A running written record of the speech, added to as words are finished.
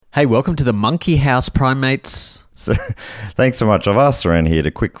Hey, welcome to the Monkey House, Primates. So, thanks so much. I've asked Seren here to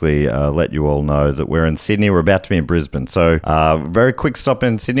quickly let you all know that we're in Sydney. We're about to be in Brisbane. So, very quick stop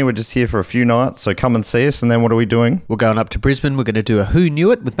in Sydney. We're just here for a few nights. So, come and see us. And then what are we doing? We're going up to Brisbane. We're going to do a Who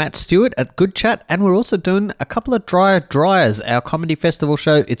Knew It with Matt Stewart at Good Chat. And we're also doing a couple of Dryers, our comedy festival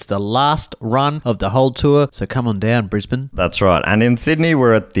show. It's the last run of the whole tour. So, come on down, Brisbane. That's right. And in Sydney,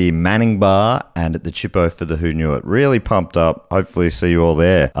 we're at the Manning Bar and at the Chippo for the Who Knew It. Really pumped up. Hopefully, see you all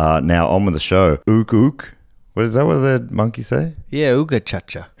there. Now, on with the show. Ook ook. What is that? What do the monkeys say? Yeah, ooga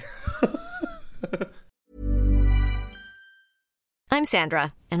cha-cha. I'm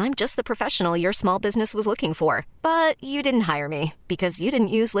Sandra, and I'm just the professional your small business was looking for. But you didn't hire me because you didn't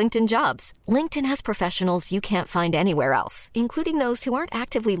use LinkedIn Jobs. LinkedIn has professionals you can't find anywhere else, including those who aren't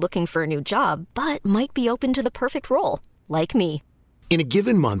actively looking for a new job, but might be open to the perfect role, like me. In a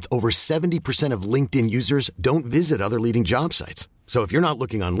given month, over 70% of LinkedIn users don't visit other leading job sites. So if you're not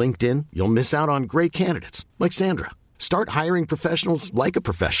looking on LinkedIn, you'll miss out on great candidates like Sandra. Start hiring professionals like a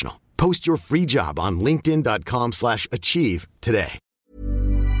professional. Post your free job on linkedin.com/achieve today.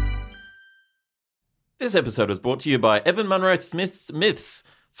 This episode was brought to you by Evan Munro Smith's Myths.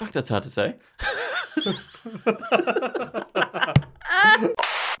 Fuck, that's hard to say.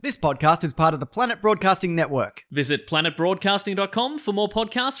 This podcast is part of the Planet Broadcasting Network. Visit planetbroadcasting.com for more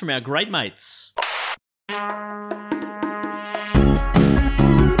podcasts from our great mates.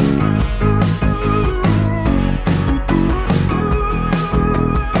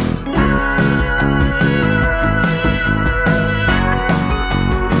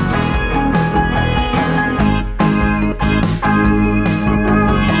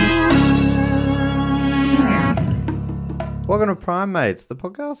 Welcome to Primates, the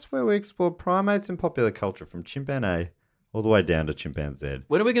podcast where we explore primates in popular culture from chimpanzee all the way down to chimpanzee.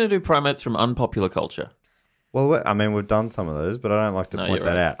 When are we going to do primates from unpopular culture? Well, I mean, we've done some of those, but I don't like to point you're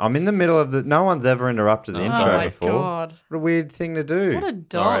that right. out. I'm in the middle of the... No one's ever interrupted the intro my before. God. What a weird thing to do. What a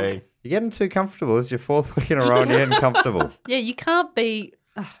dog. Sorry. You're getting too comfortable. It's your fourth week in a row and you're getting comfortable. Yeah, you can't be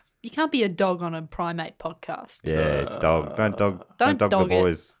a dog on a primate podcast. Yeah, dog. Don't dog the dog it.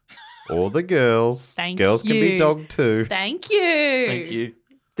 boys. Or the girls. Thank Girls can be you. dogged too. Thank you. Thank you.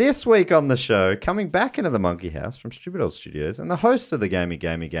 This week on the show, coming back into the Monkey House from Stupid Old Studios, and the host of the Gamey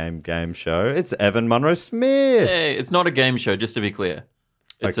Game show, it's Evan Munro Smith. Hey, it's not a game show, just to be clear.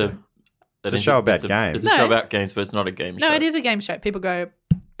 It's Okay. It's a show about games. It's a No. show about games, but it's not a game show. No, it is a game show. People go.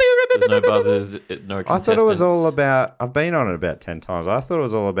 There's no buzzers, no I contestants. thought it was all about, I've been on it about 10 times. I thought it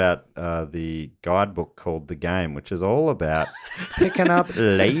was all about the guidebook called The Game, which is all about picking up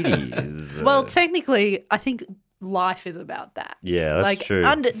ladies. Well, technically, I think life is about that. Yeah, that's true.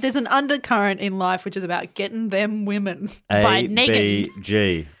 There's an undercurrent in life which is about getting them women by naked.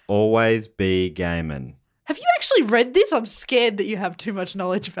 A-B-G. Always be gaming. Have you actually read this? I'm scared that you have too much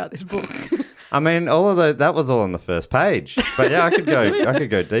knowledge about this book. I mean, all of that was all on the first page. But yeah, I could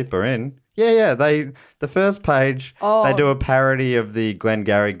go deeper in. Yeah. The first page, they do a parody of the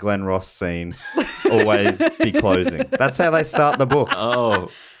Glengarry Glen Ross scene. Always be closing. That's how they start the book.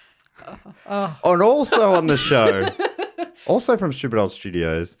 Oh. And also on the show, also from Stupid Old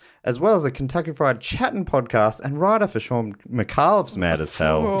Studios, as well as the Kentucky Fried Chatting podcast and writer for Sean McAuliffe's Mad as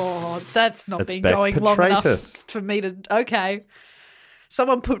Hell. Oh, that's not It's been Beck going long enough Petratus. for me to. Okay.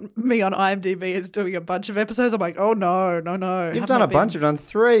 Someone put me on IMDb as doing a bunch of episodes. I'm like, oh no. You've done a bunch. You've done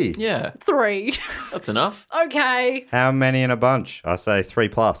 3. Yeah, 3. that's enough. Okay. How many in a bunch? I say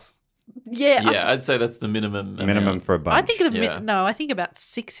 3+. Yeah. Yeah, I'd say that's the minimum. Minimum amount. for a bunch. I think Yeah. I think about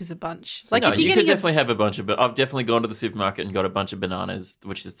 6 is a bunch. Like No, if you're you could getting definitely have a bunch of, but I've definitely gone to the supermarket and got a bunch of bananas,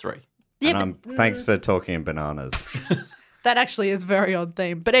 which is 3. And thanks for talking in bananas. that actually is very on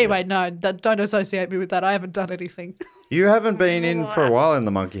theme. But anyway, no, don't associate me with that. I haven't done anything. You haven't been in for a while in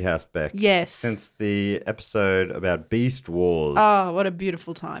the Monkey House, Beck. Yes. Since the episode about Beast Wars. Oh, what a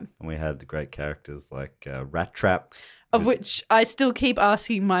beautiful time. And we had the great characters like Rat Trap. Of which I still keep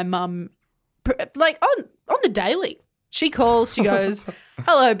asking my mum, like on the daily. She calls, she goes,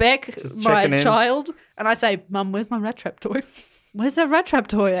 hello, Beck, my checking in. child. And I say, Mum, where's my Rat Trap toy? Where's that Rat Trap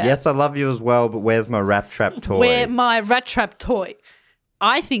toy at? Yes, I love you as well, but where's my Rat Trap toy? Where my Rat Trap toy?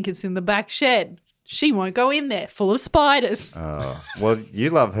 I think it's in the back shed. She won't go in there, full of spiders. Oh, well, you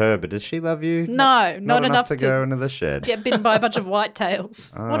love her, but does she love you? No, not enough to go into the shed. Get bitten by a bunch of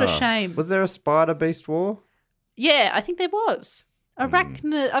whitetails. What a Oh. shame. Was there a spider Beast War? Yeah, I think there was.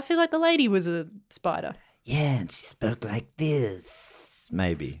 Arachnid. I feel like the lady was a spider. Yeah, and she spoke like this.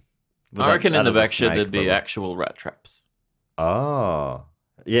 Maybe. I reckon in the is a back shed snake, there'd be little- actual rat traps. Oh.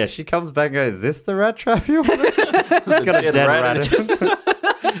 Yeah, she comes back and goes, is this the rat trap you wanted? It's got a dead rat in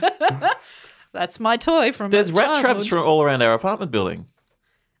it. That's my toy from There's rat childhood. traps from all around our apartment building.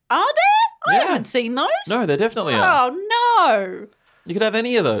 Are there? I Yeah. haven't seen those. No, there definitely are. Oh, no. You could have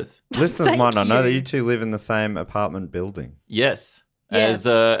any of those. Listeners might not know you. that you two live in the same apartment building. Yes. Yeah. As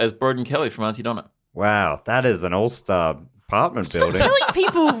Broden Kelly from Auntie Donna. Wow, that is an all-star apartment Stop building. telling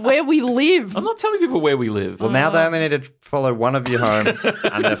people where we live. I'm not telling people where we live. Well, now they only need to follow one of you home,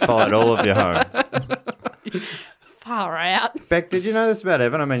 and they've followed all of you home. Far out. Beck, did you know this about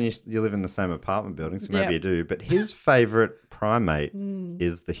Evan? I mean, you live in the same apartment building, so maybe Yeah. you do. But his favourite primate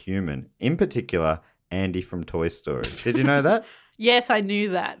is the human, in particular, Andy from Toy Story. Did you know that? Yes, I knew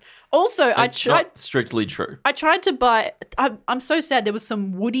that. Also, It's not strictly true. I tried to buy. I'm so sad. There was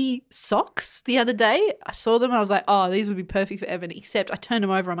some Woody socks the other day. I saw them. I was like, oh, these would be perfect for Evan. Except I turned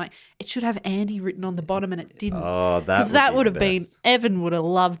them over. I'm like, it should have Andy written on the bottom, and it didn't. Oh, Because that would have been. Evan would have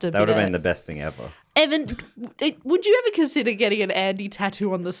loved it. That would have been the best thing ever. Evan, would you ever consider getting an Andy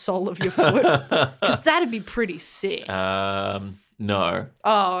tattoo on the sole of your foot? Because that'd be pretty sick. No.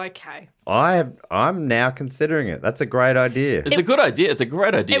 Oh, okay. I'm now considering it. That's a great idea. It's a good idea. It's a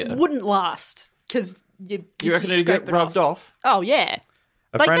great idea. It wouldn't last because you reckon it'd get rubbed off? Oh yeah.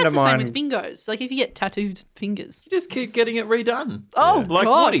 A Like friend that's of the same mine. with fingers. Like if you get tattooed fingers. You just keep getting it redone. Oh Like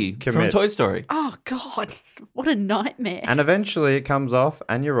God. Woody from Commit. Toy Story. Oh God. What a nightmare. And eventually it comes off,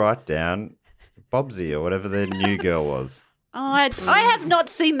 and you write down Bobsy or whatever their new girl was. I have not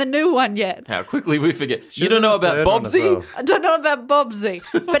seen the new one yet. How quickly we forget. She You don't was know in the about third one as Bobsy? well. I don't know about Bobsy.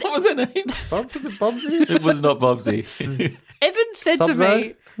 But What was her name? Was it Bobsy? It was not Bobsy. Evan said to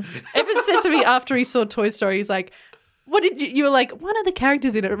Subzo? me after he saw Toy Story, he's like, what did you were like, one of the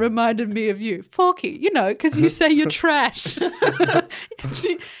characters in it reminded me of you, Forky, because you say you're trash.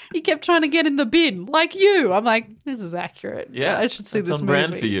 You kept trying to get in the bin, like you. I'm like, this is accurate. Yeah, I should see that's this on movie.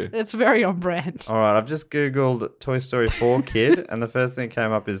 brand for you. It's very on brand. All right, I've just Googled Toy Story 4 kid, and the first thing that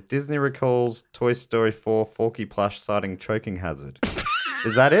came up is Disney recalls Toy Story 4 Forky plush citing choking hazard.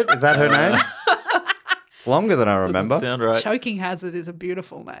 Is that it? Is that her name? It's longer than I remember. Doesn't sound right. Choking Hazard is a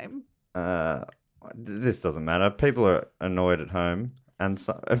beautiful name. This doesn't matter. People are annoyed at home, and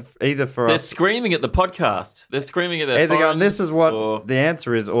so, either for They're us, screaming at the podcast. They're screaming at their either going, "This phones is what or the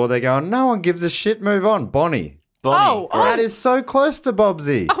answer is," or they're going, "No one gives a shit. Move on, Bonnie." Bonnie. Oh, That is so close to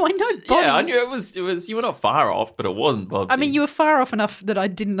Bobsy. Oh, I know Bonnie. Yeah, I knew it was. You were not far off, but it wasn't Bobsy. I mean, you were far off enough that I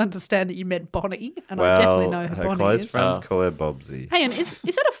didn't understand that you meant Bonnie, and I definitely know who her Bonnie close is. friends Oh. call her Bobsy. Hang on, is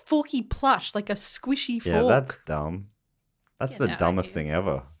that a forky plush, like a squishy fork? Yeah, that's dumb. That's the no dumbest idea. thing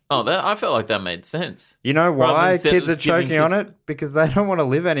ever. Oh, I felt like that made sense. You know Rather why than say kids are it's giving choking on kids- it? Because they don't want to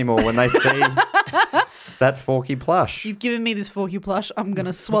live anymore when they see that forky plush. You've given me this forky plush. I'm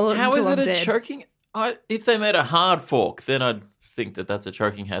gonna swallow it How until is I'm it a dead. choking? If they made a hard fork, then I'd think that that's a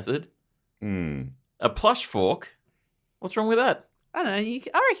choking hazard. A plush fork? What's wrong with that? I don't know.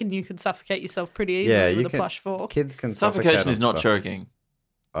 I reckon you could suffocate yourself pretty easily Yeah, with you a can. plush fork. Kids can Suffocation suffocate is on not stuff. choking.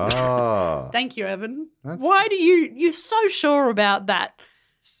 Oh, Thank you, Evan. That's- Why do you're so sure about that?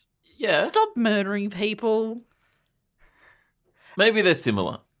 Yeah, Stop murdering people. maybe they're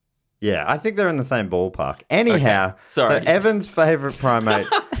similar. yeah. I think they're in the same ballpark. Anyhow, Okay, sorry. So Evan's favorite primate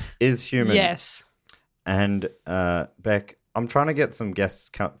is human. Yes. And Beck, I'm trying to get some guests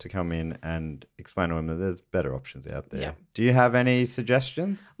to come in and explain to them that there's better options out there. Yeah. Do you have any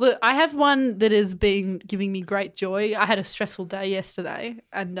suggestions? Look, I have one that has been giving me great joy. I had a stressful day yesterday,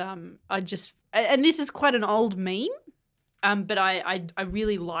 and and this is quite an old meme, but I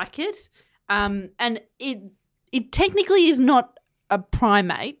really like it. And it technically is not a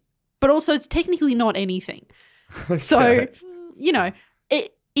primate, but also it's technically not anything. So,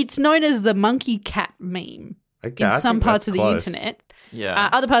 it's known as the monkey cat meme Okay, in I some think parts that's of the close. internet. Yeah.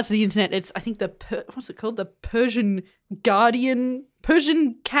 Other parts of the internet, it's, I think, what's it called? The Persian Guardian,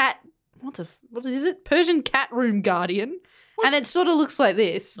 Persian cat, what is it? Persian cat room guardian. And it sort of looks like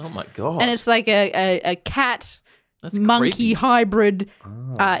this. Oh my god. And it's like a cat That's monkey creepy. hybrid.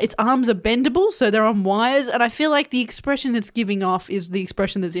 Oh. Its arms are bendable, so they're on wires. And I feel like the expression it's giving off is the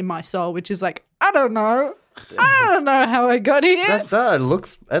expression that's in my soul, which is like, I don't know. I don't know how I got here. That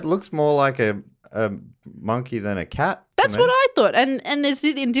looks more like a monkey than a cat. to That's me. what I thought. And it's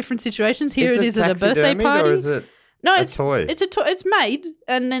in different situations. Here it is at a birthday taxidermied party. or is it No, a it's toy? It's a toy. It's made,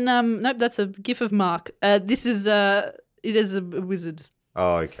 and then nope, that's a gif of Mark. This is it is a wizard.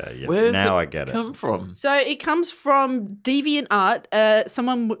 Oh, okay. Yeah. Where's now it I get it. come from? So it comes from DeviantArt.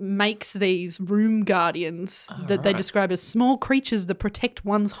 Someone makes these room guardians that they describe as small creatures that protect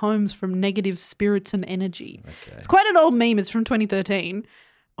one's homes from negative spirits and energy. Okay. It's quite an old meme. It's from 2013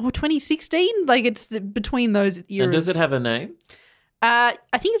 or 2016. Like it's between those eras. And does it have a name? I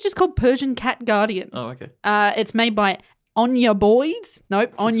think it's just called Persian Cat Guardian. Oh, okay. It's made by Anya Boys.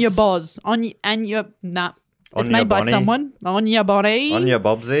 Nope, Anya Boz. Anya. Nah. It's made by someone. On your body. On your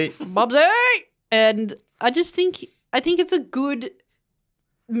Bobsy. Bobsy. And I think it's a good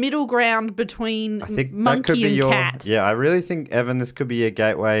middle ground between I think that monkey could be and your cat. Yeah, I really think, Evan, this could be your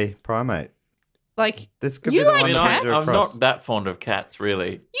gateway primate. Like, This could you be the like one cats? that you do I'm across. not that fond of cats,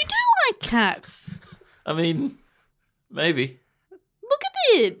 really. You do like cats. I mean, maybe. Look at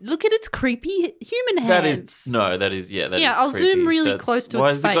it. Look at its creepy human hands. That is that is Yeah, I'll creepy. zoom really That's- close to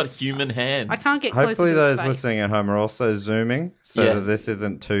why its has it got face. human hands? I can't get closer Hopefully to those its face. listening at home are also zooming so Yes. that this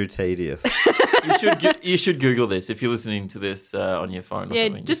isn't too tedious. You should Google this if you're listening to this on your phone or Yeah,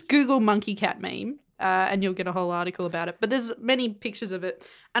 something. just Google monkey cat meme and you'll get a whole article about it. But there's many pictures of it.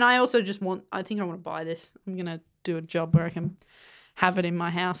 And I also I think I want to buy this. I'm going to do a job where I can have it in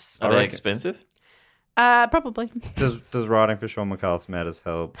my house. Are they expensive? Probably. Does writing for Sean McAuliffe Matters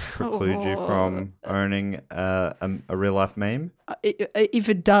help preclude you from owning a real life meme? If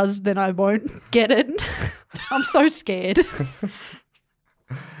it does, then I won't get it. I'm so scared.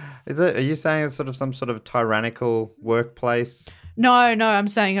 Are you saying it's sort of some sort of tyrannical workplace? No, I'm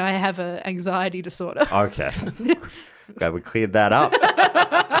saying I have an anxiety disorder. Okay. Glad we cleared that up.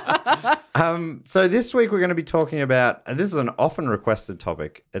 So this week we're going to be talking about, and this is an often requested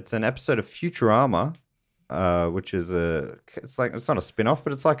topic. It's an episode of Futurama, which is it's not a spin-off,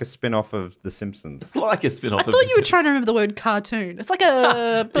 but it's like a spin-off of The Simpsons. It's like a spin-off I thought you were trying to remember the word cartoon. It's like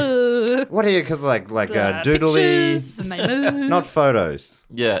a What are you? Because like doodly, pictures and they move. not photos.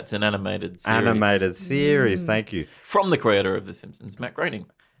 Yeah, it's an animated series. Animated series. Thank you. From the creator of The Simpsons, Matt Groening.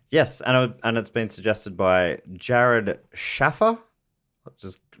 Yes, and it's been suggested by Jared Schaffer. I'll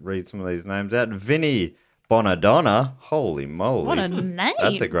just read some of these names out. Vinny Bonadonna. Holy moly. What a name.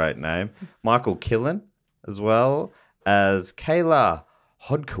 That's a great name. Michael Killen, as well as Kayla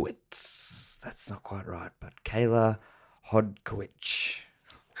Hodkowitz. That's not quite right, but Kayla Hodkowitz.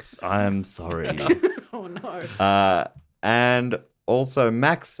 I am sorry. Oh, no. And also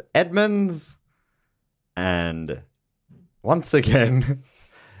Max Edmonds. And once again,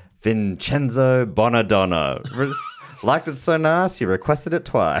 Vincenzo Bonadonna. Liked it so nice, he requested it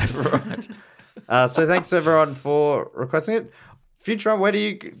twice. Right. So thanks everyone for requesting it.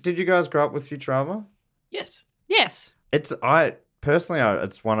 Futurama, did you guys grow up with Futurama? Yes. Yes. I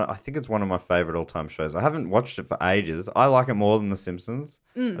think it's one of my favorite all-time shows. I haven't watched it for ages. I like it more than The Simpsons.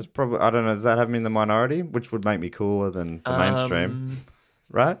 It's probably, I don't know, does that have me in the minority? Which would make me cooler than the mainstream,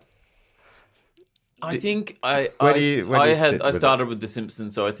 right? I think I started with The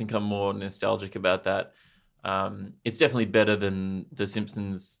Simpsons, so I think I'm more nostalgic about that. It's definitely better than The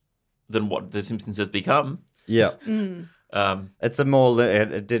Simpsons, than what The Simpsons has become. Yeah. It's a more,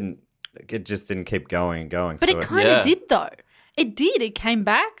 it just didn't keep going and going. But so it kind of did, though. It did. It came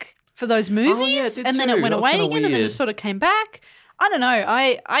back for those movies, it did and then too. it went That was away kinda again, and then it weird. sort of came back. I don't know.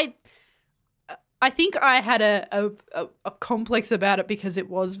 I think I had a complex about it because it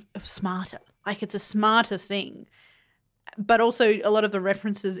was smarter. Like, it's a smarter thing. But also, a lot of the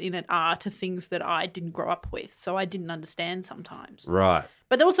references in it are to things that I didn't grow up with, so I didn't understand sometimes. Right.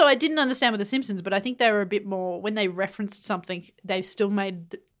 But also, I didn't understand with The Simpsons, but I think they were a bit more, when they referenced something, they still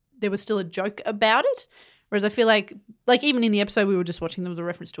there was still a joke about it. Whereas I feel like even in the episode we were just watching, there was a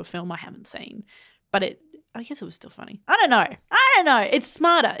reference to a film I haven't seen. But I guess it was still funny. I don't know. It's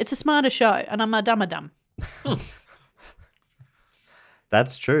smarter. It's a smarter show, and I'm a dumb.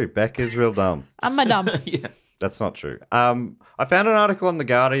 That's true. Beck is real dumb. I'm a dumb. Yeah. That's not true. I found an article on The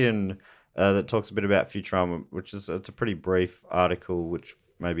Guardian that talks a bit about Futurama, it's a pretty brief article, which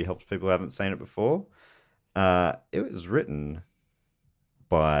maybe helps people who haven't seen it before. It was written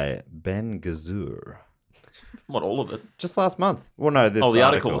by Ben Gazour. What, all of it? Just last month. Well, no, this The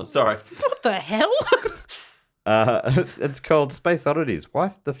article was, sorry. What the hell? It's called Space Oddities.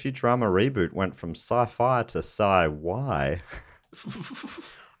 Why the Futurama reboot went from sci-fi to sci-why.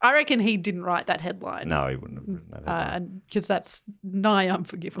 I reckon he didn't write that headline. No, he wouldn't have written that headline. Because that's nigh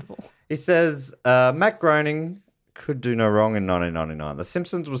unforgivable. He says, Matt Groening could do no wrong in 1999. The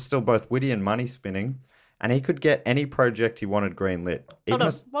Simpsons was still both witty and money spinning, and he could get any project he wanted greenlit. Hold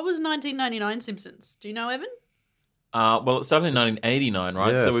on. What was 1999 Simpsons? Do you know, Evan? Well, it started in 1989,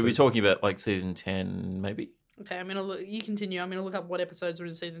 right? Yeah, so we'd be so- talking about like season 10, maybe? Okay, I'm gonna look. You continue. I'm gonna look up what episodes were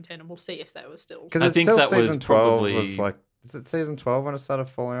in season 10, and we'll see if they were still. Because I it's think still that was season 12 probably- was like, is it season 12 when it started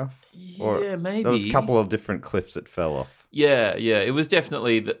falling off? Yeah, maybe. There was a couple of different cliffs that fell off. Yeah. It was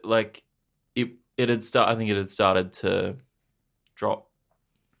definitely like it had I think it had started to drop.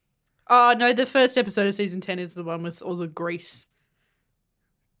 Oh no, the first episode of season 10 is the one with all the grease.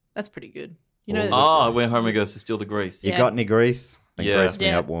 That's pretty good. You know. Oh, where Homer goes to steal the grease. You Yeah. got any grease? Then Yeah. grease me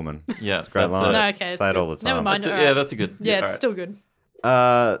Yeah. up, woman. Yeah, It's a great that's line. No, okay, it's Say it good. all the time. Never mind. That's Alright. that's a good. Yeah, it's alright. still good.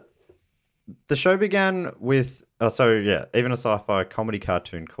 The show began with, even a sci-fi comedy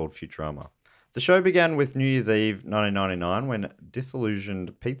cartoon called Futurama. The show began with New Year's Eve 1999 when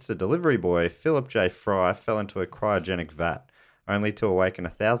disillusioned pizza delivery boy Philip J. Fry fell into a cryogenic vat, only to awaken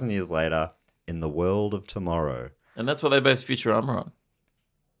 1,000 years later in the world of tomorrow. And that's what they based Futurama on.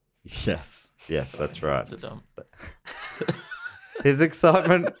 Yes, that's right. That's a dumb. His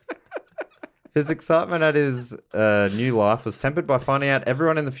excitement at his new life was tempered by finding out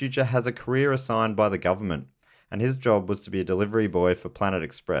everyone in the future has a career assigned by the government, and his job was to be a delivery boy for Planet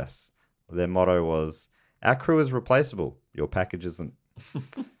Express. Their motto was, "Our crew is replaceable. Your package isn't." It's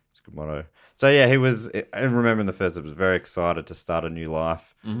a good motto. So yeah, I remember in the first episode, was very excited to start a new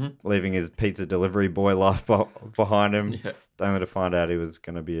life, leaving his pizza delivery boy life behind him, only to find out he was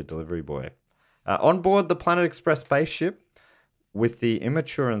going to be a delivery boy. On board the Planet Express spaceship, with the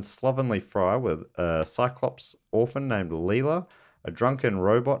immature and slovenly Fry with a Cyclops orphan named Leela, a drunken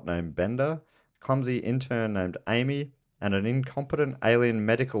robot named Bender, a clumsy intern named Amy, and an incompetent alien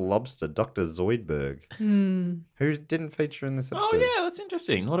medical lobster, Dr. Zoidberg, who didn't feature in this episode. Oh, yeah, that's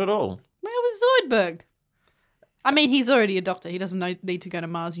interesting. Not at all. Where was Zoidberg? I mean, he's already a doctor. He doesn't need to go to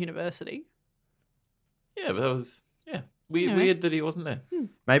Mars University. Yeah, but that was, weird that he wasn't there.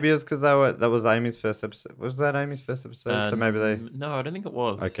 Maybe it was because that was Amy's first episode. Was that Amy's first episode? So maybe they... No, I don't think it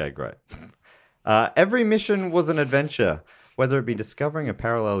was. Okay, great. Every mission was an adventure, whether it be discovering a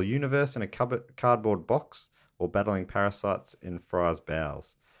parallel universe in a cardboard box or battling parasites in Fry's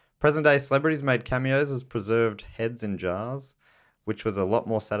bowels. Present-day celebrities made cameos as preserved heads in jars, which was a lot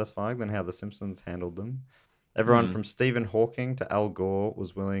more satisfying than how The Simpsons handled them. Everyone from Stephen Hawking to Al Gore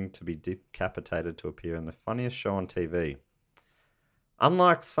was willing to be decapitated to appear in the funniest show on TV.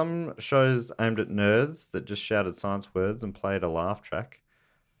 Unlike some shows aimed at nerds that just shouted science words and played a laugh track,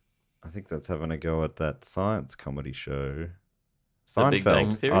 I think that's having a go at that science comedy show. Seinfeld. The Big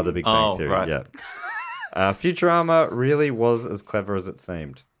Bang Theory? Oh, The Big Bang Theory, right. yeah. Futurama really was as clever as it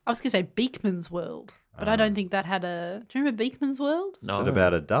seemed. I was going to say Beakman's World, but I don't think that had a... Do you remember Beakman's World? No. Is it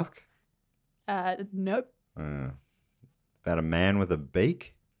about a duck? Nope. About a man with a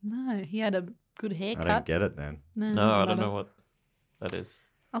beak? No, he had a good haircut. I don't get it then. No, I don't know what that is.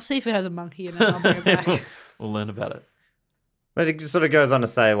 I'll see if it has a monkey and then I'll bring it back. We'll learn about it. But it sort of goes on to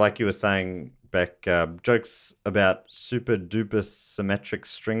say, like you were saying, Beck, jokes about super duper symmetric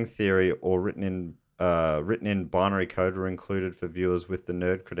string theory or written in binary code were included for viewers with the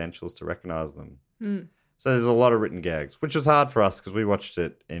nerd credentials to recognize them. So there's a lot of written gags, which was hard for us because we watched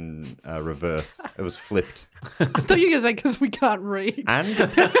it in reverse. It was flipped. I thought you were going to say because we can't read. And?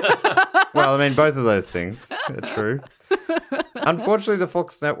 Well, I mean, both of those things are true. Unfortunately, the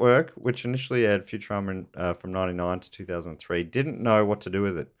Fox network, which initially aired Futurama from 1999 to 2003, didn't know what to do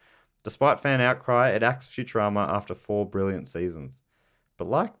with it. Despite fan outcry, it axed Futurama after 4 brilliant seasons. But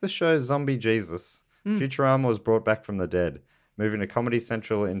like the show Zombie Jesus, Futurama was brought back from the dead, moving to Comedy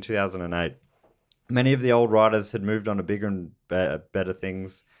Central in 2008. Many of the old writers had moved on to bigger and better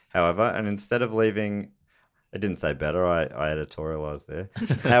things, however, and instead of leaving... I didn't say better, I editorialized there.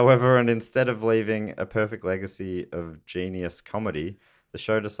 However, and instead of leaving a perfect legacy of genius comedy, the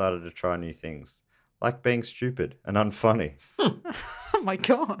show decided to try new things, like being stupid and unfunny. Oh my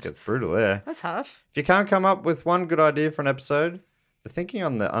God. It's brutal there. That's harsh. If you can't come up with one good idea for an episode, the thinking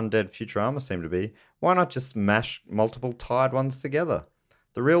on the undead Futurama seemed to be, why not just mash multiple tired ones together?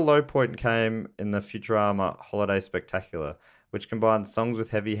 The real low point came in the Futurama Holiday Spectacular, which combined songs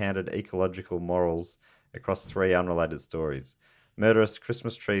with heavy-handed ecological morals across 3 unrelated stories. Murderous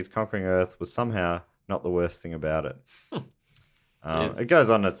Christmas trees conquering Earth was somehow not the worst thing about it. It goes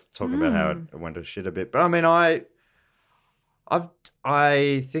on to talk about how it went to shit a bit. But I mean,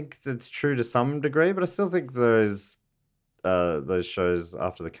 I think it's true to some degree, but I still think those shows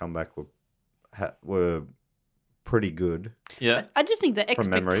after the comeback were pretty good. Yeah. I just think the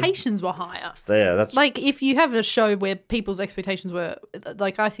expectations were higher. Yeah, that's like if you have a show where people's expectations were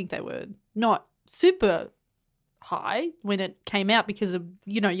like, I think they were not super high when it came out because of,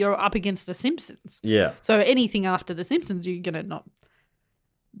 you're up against The Simpsons. Yeah. So anything after The Simpsons, you're going to not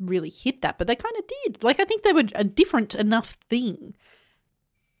really hit that, but they kind of did. Like, I think they were a different enough thing.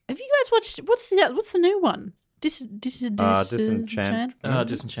 Have you guys watched, what's the new one? Disenchantment.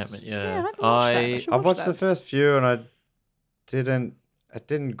 Disenchantment, Yeah, I've watched the first few and it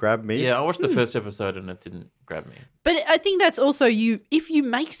didn't grab me. Yeah, I watched the first episode and it didn't grab me. But I think that's also if you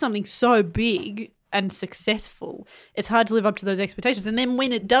make something so big and successful, it's hard to live up to those expectations. And then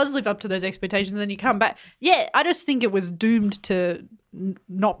when it does live up to those expectations, then you come back. Yeah, I just think it was doomed to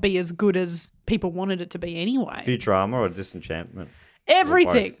not be as good as people wanted it to be anyway. Futurama or Disenchantment?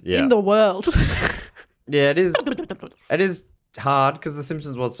 Everything in the world. Yeah, it is. It is hard because The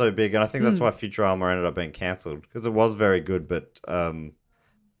Simpsons was so big, and I think that's why Futurama ended up being cancelled because it was very good, but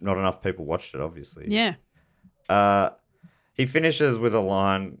not enough people watched it, obviously. Yeah. He finishes with a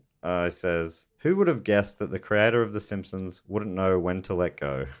line. He says, "Who would have guessed that the creator of The Simpsons wouldn't know when to let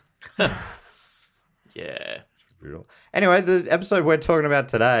go?" Yeah. Brutal. Anyway, the episode we're talking about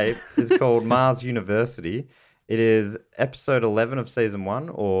today is called Mars University. It is episode 11 of season 1,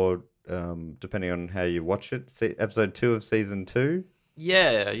 or depending on how you watch it, episode 2 of season 2.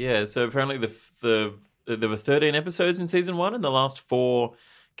 Yeah. So apparently there were 13 episodes in season 1, and the last 4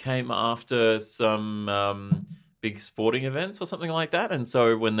 came after some big sporting events or something like that. And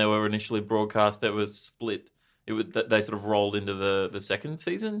so when they were initially broadcast, they were split. They sort of rolled into the second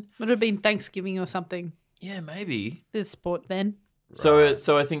season. Would have been Thanksgiving or something. Yeah, maybe. There's sport then. Right.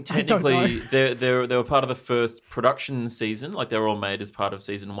 So I think technically they were part of the first production season, like they were all made as part of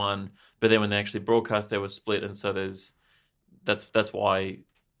season 1. But then when they actually broadcast, they were split, and so that's why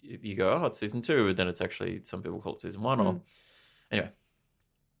you go, oh, it's season 2, and then it's actually some people call it season 1. Or anyway.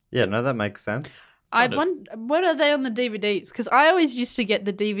 Yeah, no, that makes sense. What are they on the DVDs? Because I always used to get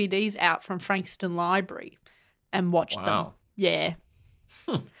the DVDs out from Frankston Library and watch them. Yeah.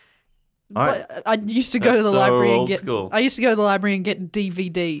 I used to go to the library and get. School. I used to go to the library and get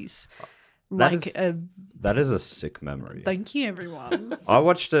DVDs. That is a sick memory. Thank you, everyone. I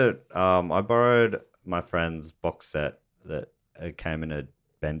watched it. I borrowed my friend's box set that came in a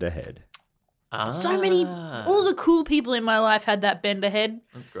Bender head. So many, all the cool people in my life had that Bender head.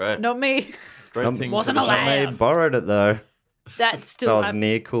 That's great. Not me. Great thing. Wasn't allowed. I borrowed it though. That's still. That was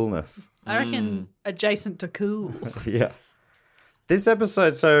near coolness. I reckon adjacent to cool. Yeah. This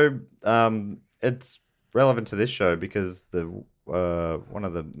episode, it's relevant to this show because the one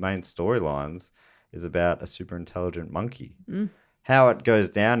of the main storylines is about a super intelligent monkey. How it goes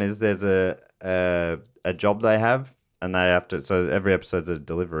down is there's a job they have, and they have to. So every episode's a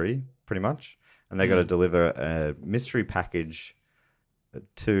delivery, pretty much, and they got to deliver a mystery package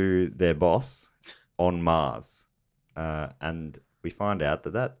to their boss on Mars, and we find out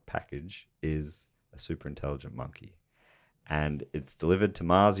that package is a super intelligent monkey. And it's delivered to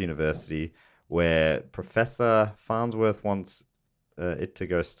Mars University, where Professor Farnsworth wants it to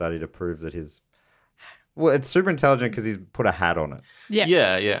go study to prove that it's super intelligent because he's put a hat on it.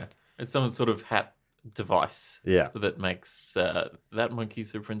 Yeah. It's some sort of hat device that makes that monkey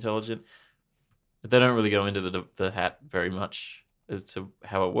super intelligent. They don't really go into the hat very much as to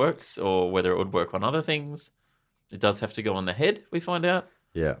how it works or whether it would work on other things. It does have to go on the head, we find out.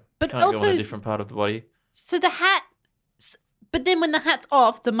 Yeah. But can't also, go on a different part of the body. So the hat... But then when the hat's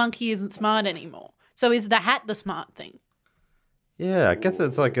off, the monkey isn't smart anymore. So is the hat the smart thing? Yeah, I guess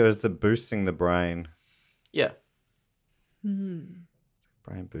it's like it's boosting the brain. Yeah. Brain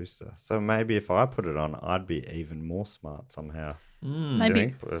booster. So maybe if I put it on, I'd be even more smart somehow.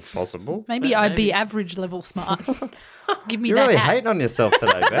 Maybe. It's possible. Maybe I'd be average level smart. Give me You're that really hat. hating on yourself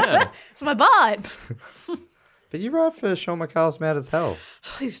today, Beth. It's my vibe. But you write for Sean McCall's Mad as Hell.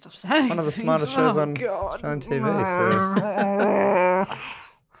 Please stop saying One of the smartest shows on TV.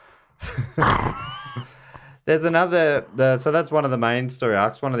 So. There's another. So that's one of the main story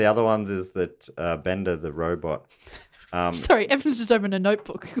arcs. One of the other ones is that Bender, the robot. Sorry, Evan's just opened a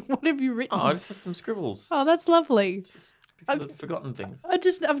notebook. What have you written? Oh, I just had some scribbles. Oh, that's lovely. Just because I've forgotten things.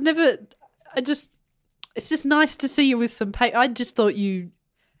 It's just nice to see you with some paper. I just thought you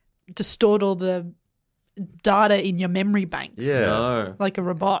stored all the data in your memory banks. Yeah. No. Like a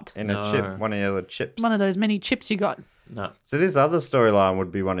robot. In a chip, one of your little chips. One of those many chips you got. No. So this other storyline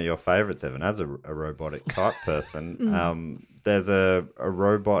would be one of your favorites, Evan, as a robotic type person. There's a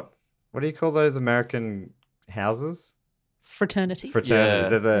robot. What do you call those American houses? Fraternities. Yeah.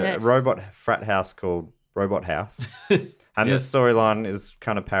 There's a robot frat house called Robot House. And this storyline is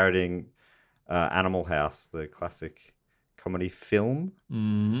kind of parodying Animal House, the classic comedy film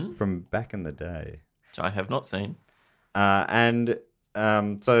from back in the day. Which I have not seen. So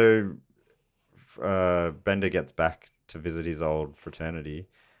Bender gets back to visit his old fraternity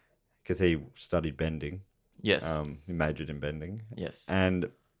because he studied bending. Yes. He majored in bending. Yes. And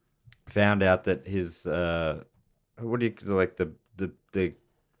found out that his the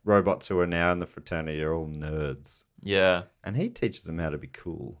robots who are now in the fraternity are all nerds. Yeah. And he teaches them how to be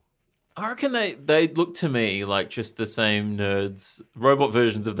cool. I reckon they look to me like just the same nerds, robot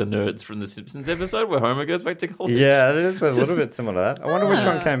versions of the nerds from the Simpsons episode where Homer goes back to college. Yeah, it is a little bit similar to that. I wonder which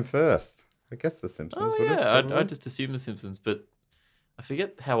one came first. I guess the Simpsons. Oh, yeah, I just assume the Simpsons, but I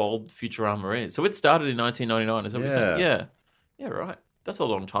forget how old Futurama is. So it started in 1999, is that what you're saying? Yeah. Yeah, right. That's a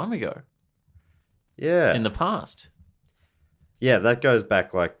long time ago. Yeah. In the past. Yeah, that goes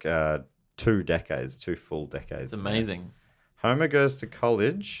back like 2 decades, 2 full decades. It's amazing. Homer Goes to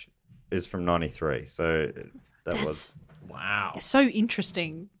College is from 93. So was... Wow. It's so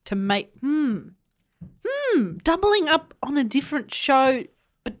interesting to make... Doubling up on a different show,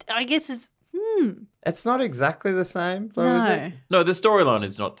 but I guess it's... It's not exactly the same, though, is it? No, the storyline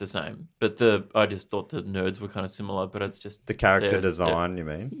is not the same, but I just thought the nerds were kind of similar, but it's just... The character design, you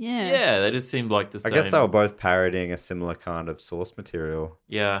mean? Yeah. Yeah, they just seemed like the same. I guess they were both parodying a similar kind of source material.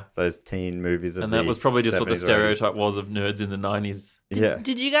 Yeah. Those teen movies of And that was probably just what the 70s, stereotype was of nerds in the 90s.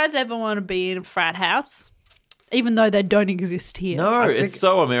 Did you guys ever want to be in a frat house? Even though they don't exist here. No, it's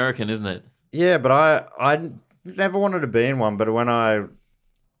so American, isn't it? Yeah, but I never wanted to be in one, but when I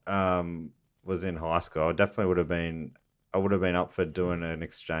was in high school, I definitely would have been up for doing an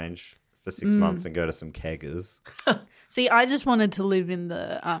exchange for 6 months and go to some keggers. See, I just wanted to live in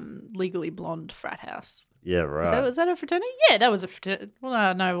the Legally Blonde frat house. Yeah, right. Was that a fraternity? Yeah, that was a fraternity.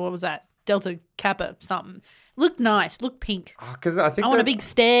 Well, no, what was that? Delta Kappa something. Looked nice, looked pink. Because I think I want a big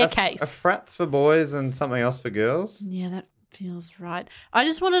staircase. A frat's for boys and something else for girls. Yeah, that feels right. I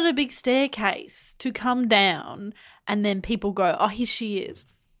just wanted a big staircase to come down and then people go, oh, here she is.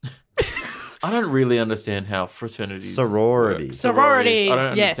 I don't really understand how fraternities... Sororities. I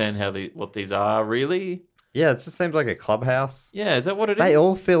don't understand what these are, really. Yeah, it just seems like a clubhouse. Yeah, is that what it is? They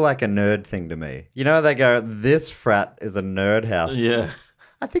all feel like a nerd thing to me. You know, they go, this frat is a nerd house. Yeah.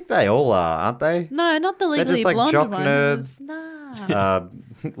 I think they all are, aren't they? No, not the Legally just like Blonde jock ones. nerds. Nah.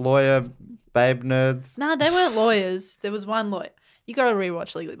 Lawyer, babe nerds. No, they weren't lawyers. There was one lawyer. You got to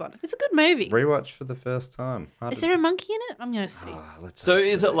rewatch Legally Blonde. It's a good movie. Rewatch for the first time. Is there a monkey in it? I'm going to see. So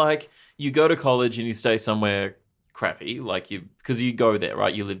is it like you go to college and you stay somewhere crappy, because you go there,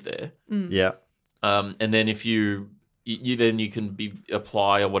 right? You live there. Yeah. And then if you can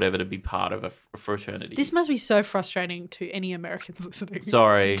apply or whatever to be part of a fraternity. This must be so frustrating to any Americans listening.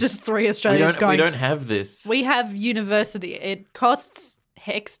 Sorry. Just 3 Australians going. We don't have this. We have university. It costs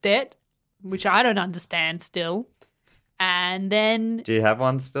hex debt, which I don't understand still. And then... Do you have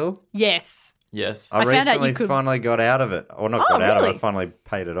one still? Yes. Yes. I recently finally got out of it. Or not got out of it, I finally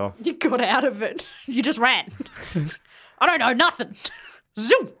paid it off. You got out of it. You just ran. I don't know nothing.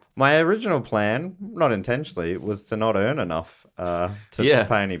 Zoom. My original plan, not intentionally, was to not earn enough to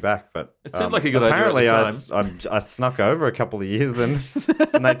pay any back. But it seemed like a good idea at the time. I snuck over a couple of years and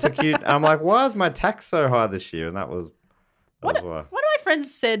they took you... I'm like, why is my tax so high this year? And that was why. One of my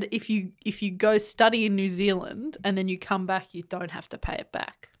friends said if you go study in New Zealand and then you come back, you don't have to pay it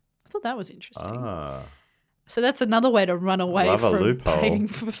back. I thought that was interesting. So that's another way to run away from paying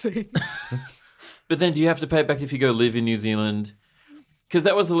for things. But then do you have to pay it back if you go live in New Zealand? Because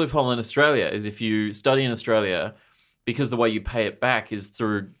that was the loophole in Australia, is if you study in Australia, because the way you pay it back is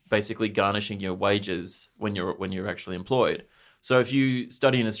through basically garnishing your wages when you're actually employed. So if you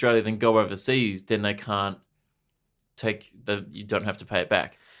study in Australia, then go overseas, then they can't you don't have to pay it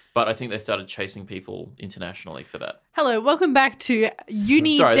back. But I think they started chasing people internationally for that. Hello, welcome back to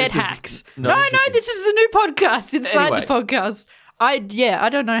Uni Debt Hacks. No, this is the new podcast inside the podcast. I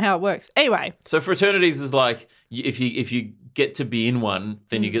don't know how it works. Anyway. So fraternities is like, if you get to be in one,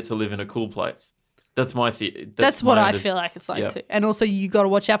 then you get to live in a cool place. That's my theory. That's what I feel like it's like too. And also you got to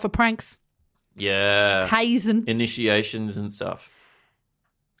watch out for pranks. Yeah. Hazing. Initiations and stuff.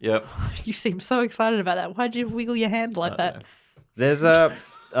 Yep. You seem so excited about that. Why'd you wiggle your hand like that? There's a...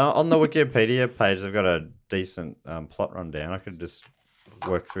 on the Wikipedia page, they've got a decent plot rundown. I could just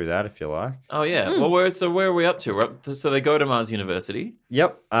work through that if you like. Oh, yeah. Well, where are we up to? So they go to Mars University.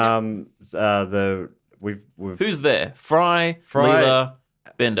 Yep. Who's there? Fry, Leela,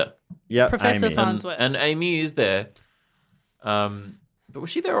 Bender. Yep. Professor Amy. Farnsworth. And Amy is there. But was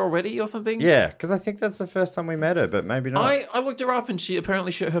she there already or something? Yeah, because I think that's the first time we met her, but maybe not. I looked her up and she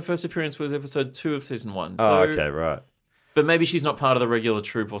apparently her first appearance was episode 2 of season 1. So, oh, okay, right. But maybe she's not part of the regular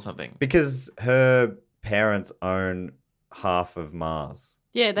troupe or something. Because her parents own half of Mars.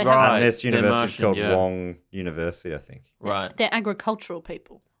 Yeah, they Right. have. And this university's Martian, called Wong University, I think. Right. They're agricultural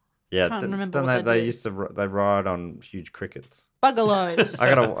people. Yeah, Can't remember then what they do. used to they ride on huge crickets. Bugalows.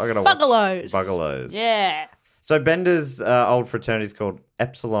 I gotta Bugalows. Bugalows. Yeah. So Bender's old fraternity is called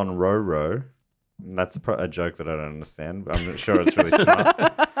Epsilon Rho Rho. And that's a joke that I don't understand, but I'm not sure it's really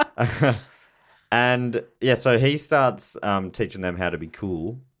smart. And yeah, so he starts teaching them how to be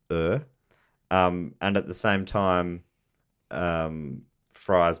cool. And at the same time,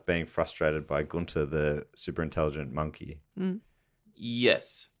 Fry's being frustrated by Gunter, the super intelligent monkey.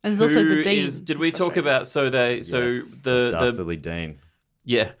 Yes. And there's also the dean. Did we talk about The dastardly dean.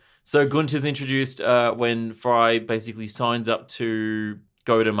 Yeah. So Gunter's introduced when Fry basically signs up to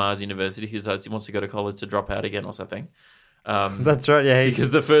go to Mars University. He decides he wants to go to college to drop out again or something. That's right, yeah.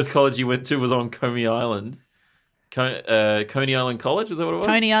 Because the first college he went to was on Comey Island. Coney Island College, is that what it was?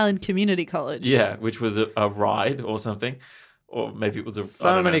 Coney Island Community College. Yeah, which was a ride or something. Or maybe it was a...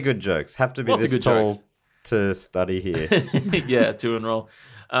 So many good jokes. Have to be Lots of this good tall jokes. to study here. Yeah, to enroll.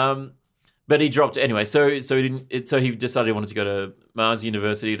 But he dropped anyway. So he didn't. So he decided he wanted to go to Mars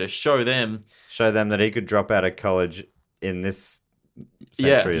University to show them that he could drop out of college in this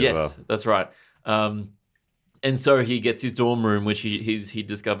century as well. That's right. And so he gets his dorm room, which he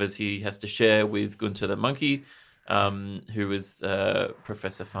discovers he has to share with Gunter the monkey, who is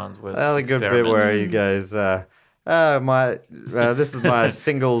Professor Farnsworth's Well, a good bit where he goes, this is my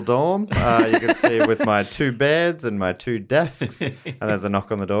single dorm. You can see with my 2 beds and my 2 desks. And there's a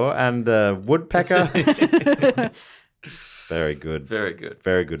knock on the door. And woodpecker. Very good. Very good.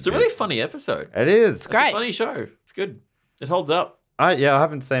 Very good. It's a really funny episode. It is. It's a funny show. It's good. It holds up. I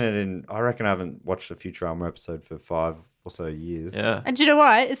haven't seen it I reckon I haven't watched a Futurama episode for 5 or so years. Yeah. And do you know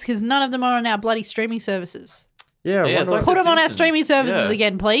why? It's because none of them are on our bloody streaming services. Yeah. it's like Put The them on our Simpsons. streaming services Yeah.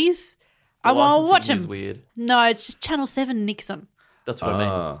 again, please. The I want to licensing watch them. is weird. No, it's just Channel 7 nicks them. That's what I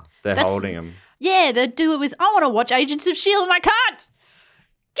mean. They're That's- holding him. Yeah, they do it with, I want to watch Agents of S.H.I.E.L.D. and I can't.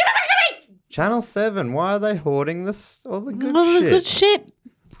 Give it back to me! Channel 7, why are they hoarding this? All the good All shit. the good shit.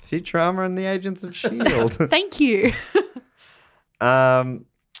 Futurama and the Agents of S.H.I.E.L.D. Thank you.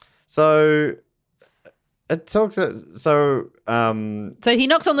 So it talks. So he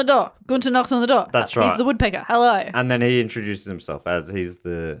knocks on the door. Gunter knocks on the door. That's right. He's the woodpecker. Hello. And then he introduces himself as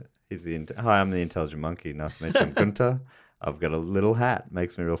hi, I'm the intelligent monkey. Nice to meet you, I'm Gunter. I've got a little hat.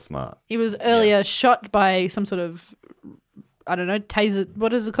 Makes me real smart. He was earlier shot by some sort of, I don't know, taser.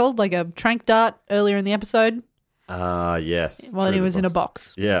 What is it called? Like a trank dart earlier in the episode. Yes. While through he the was in a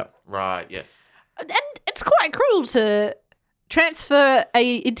box. Yeah. Right, yes. And it's quite cruel to transfer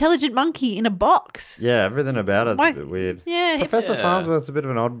a intelligent monkey in a box. Yeah, everything about it's Why- a bit weird. Yeah. Professor Farnsworth's a bit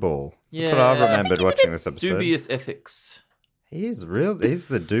of an oddball. That's what I Yeah. remembered watching this episode. Dubious ethics. He's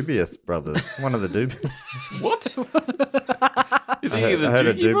the Dubious brothers. One of the Dubious. What? You I think of the heard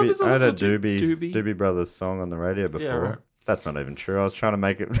a Doogie Brothers or I heard a something? Doobie Brothers song on the radio before. right. That's not even true. I was trying to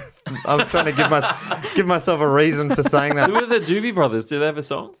make it. I was trying to give myself a reason for saying that. Who are the Doobie Brothers? Do they have a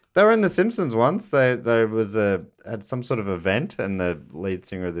song? They were in The Simpsons once. They had some sort of event, and the lead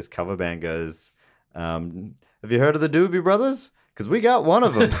singer of this cover band goes, "Have you heard of the Doobie Brothers? Because we got one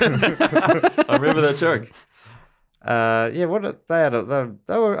of them." I remember that joke. Yeah,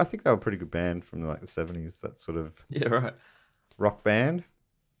 they were. I think they were a pretty good band from like the 70s. That sort of Yeah, right. rock band.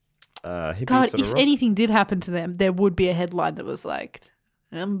 Hippie God, sort of if rock. anything did happen to them, there would be a headline that was like,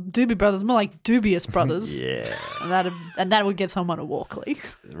 Doobie Brothers, more like Dubious Brothers. Yeah, And that would get someone a Walkley.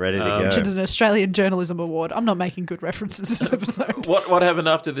 ready to go. Which is an Australian Journalism Award. I'm not making good references this episode. What happened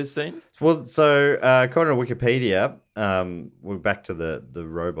after this scene? Well, so according to Wikipedia, we're back to the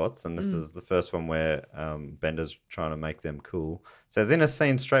robots, and this is the first one where Bender's trying to make them cool. It says, in a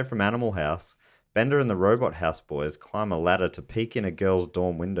scene straight from Animal House, Bender and the robot houseboys climb a ladder to peek in a girl's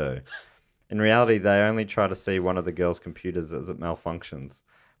dorm window. In reality, they only try to see one of the girl's computers as it malfunctions,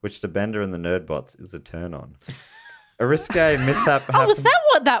 which to Bender and the Nerdbots is a turn-on. A risque mishap happens. Oh, was that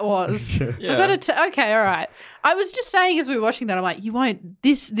what that was? Yeah. Was that okay, all right. I was just saying as we were watching that, I'm like, you won't,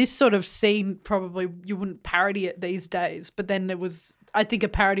 this sort of scene probably, you wouldn't parody it these days. But then it was, I think, a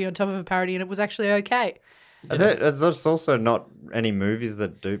parody on top of a parody, and it was actually okay. There's also not any movies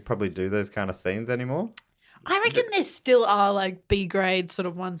that probably do those kind of scenes anymore. I reckon there still are like B grade sort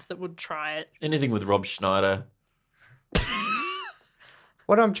of ones that would try it. Anything with Rob Schneider.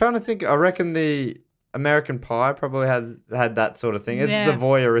 What I'm trying to think, I reckon the American Pie probably had that sort of thing. It's Yeah. the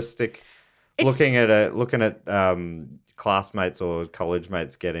voyeuristic looking at classmates or college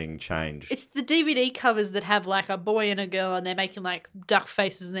mates getting changed. It's the DVD covers that have like a boy and a girl, and they're making like duck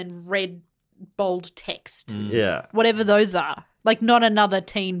faces and then red bold text. Yeah. Whatever those are. Like not another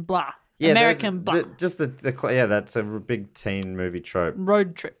teen blah. Yeah, American blah. That's a big teen movie trope.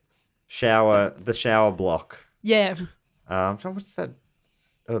 Road trip. The shower block. Yeah. So what's that?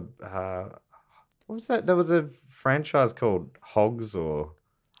 What was that? There was a franchise called Hogs or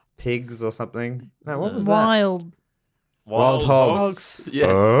Pigs or something. No, what was that? Wild Hogs. Yes.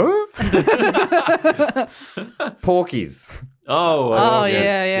 Porkies. Oh,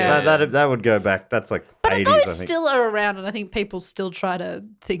 yes, yeah. That would go back. That's like But 80s, those I think. still are around, and I think people still try to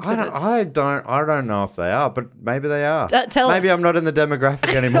think that it's... I don't know if they are, but maybe they are. Tell maybe us. I'm not in the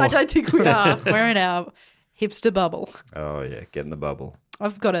demographic anymore. I don't think we are. We're in our hipster bubble. Oh yeah, get in the bubble.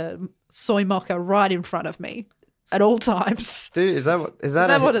 I've got a soy mocha right in front of me at all times. Dude, is that a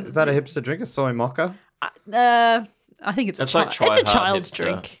hipster drink? A soy mocha? I think it's That's a like it's a try hard child's hipster.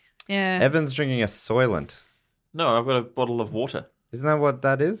 drink. Yeah. Evan's drinking a Soylent. No, I've got a bottle of water. Isn't that what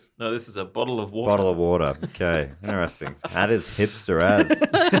that is? No, this is a bottle of water. Bottle of water. Okay, interesting. That is hipster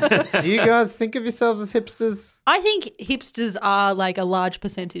as. Do you guys think of yourselves as hipsters? I think hipsters are like a large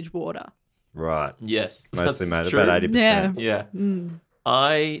percentage water. Right. Yes, Mostly that's made true. about 80%. Yeah. Yeah.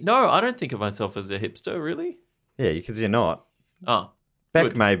 I don't think of myself as a hipster, really. Yeah, because you're not. Oh, Beck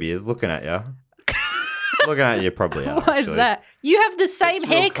good. maybe is looking at you. Looking at you probably are. Why is actually. that? You have the same It's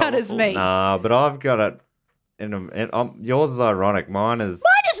real haircut as colourful. me. Nah, but I've got it. Yours is ironic. Mine is.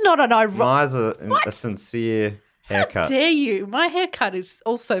 Mine is not an ironic. Mine's a sincere haircut. How dare you? My haircut is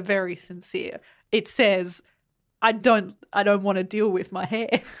also very sincere. It says, I don't want to deal with my hair.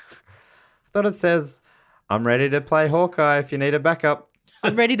 I thought it says, "I'm ready to play Hawkeye if you need a backup."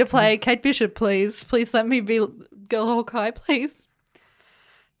 I'm ready to play Kate Bishop, please. Please let me be Girl Hawkeye, please.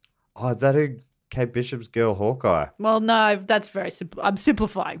 Oh, is that who Kate Bishop's girl Hawkeye? Well, no, that's very simple. I'm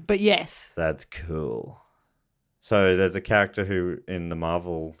simplifying, but yes. That's cool. So there's a character who in the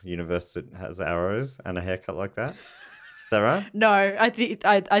Marvel universe that has arrows and a haircut like that. Is that right? No, I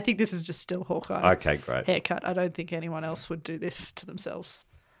think this is just still Hawkeye Okay, great. haircut. I don't think anyone else would do this to themselves.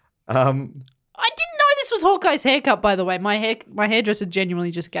 Um, I didn't know this was Hawkeye's haircut, by the way. My hairdresser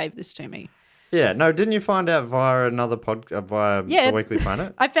genuinely just gave this to me. yeah, no, didn't you find out via another via Yeah. the Weekly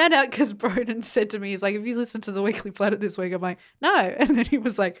Planet? I found out because Broden said to me, he's like, "Have you listened to the Weekly Planet this week?" I'm like, "No," and then he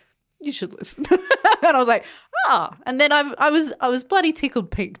was like, "You should listen," and I was like, "Ah," and then I was bloody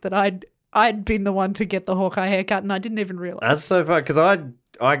tickled pink that I'd been the one to get the Hawkeye haircut, and I didn't even realize. That's so fun because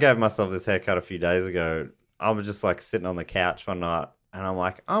I gave myself this haircut a few days ago. I was just like sitting on the couch one night, and I'm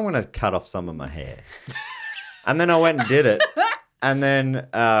like, I'm gonna cut off some of my hair, and then I went and did it. And then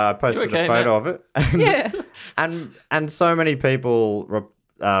I posted okay, a photo man? of it. Yeah. And so many people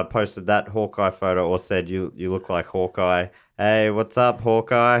posted that Hawkeye photo or said, you look like Hawkeye. Hey, what's up,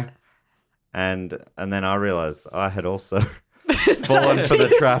 Hawkeye? And then I realized I had also fallen for the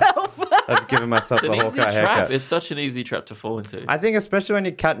trap of giving myself It's the an easy Hawkeye trap. haircut. It's such an easy trap to fall into. I think especially when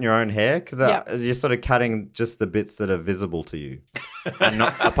you're cutting your own hair because Yeah. you're sort of cutting just the bits that are visible to you and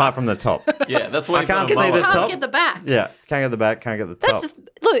not apart from the top. Yeah, that's why I you put can't a see mullet. the Can't top. get the back. Yeah, can't get the back, can't get the top.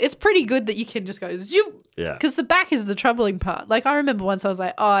 Look, it's pretty good that you can just go zoom. Yeah. Because the back is the troubling part. Like, I remember once I was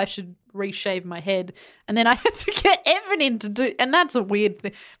like, oh, I should reshave my head. And then I had to get Evan in to do, and that's a weird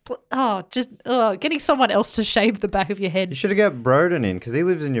thing. Getting someone else to shave the back of your You head. should have got Broden in because he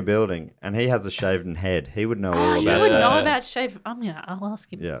lives in your building and he has a shaven head. He would know all You about would it. know about shave. I'll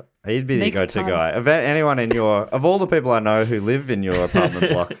ask him. Yeah, he'd be the Next go-to time. guy. Of anyone in of all the people I know who live in your apartment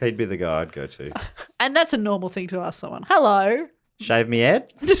block, he'd be the guy I'd go to. And that's a normal thing to ask someone. Hello. Shave me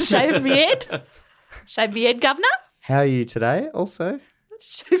head. Shave me head. Shave me head, governor. How are you today? Also,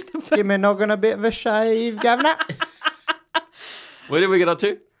 Shave the back. give me noggin a bit of a shave, governor. Where did we get up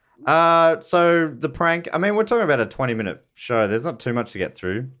to? So the prank. I mean, we're talking about a 20-minute show. There's not too much to get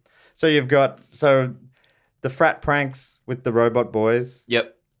through. So you've got the frat pranks with the robot boys,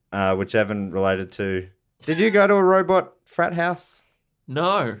 Yep. which Evan related to. Did you go to a robot frat house?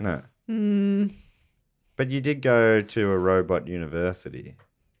 No. No. But you did go to a robot university.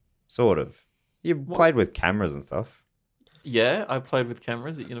 Sort of. You played with cameras and stuff. Yeah, I played with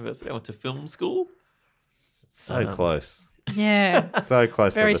cameras at university. I went to film school. So close. Yeah. So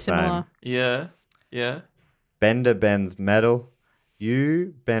close Very to the similar. Yeah. Yeah. Bender bends metal.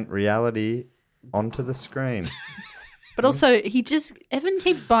 You bent reality onto the screen. But also, Evan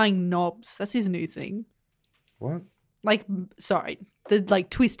keeps buying knobs. That's his new thing. What? The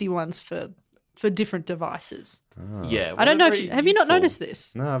twisty ones for different devices. Yeah. I don't know very have you not useful. noticed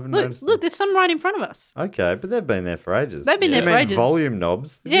this? No, I haven't Look, noticed. look, there's some right in front of us. Okay, but they've been there for ages. They've been there You for mean ages. volume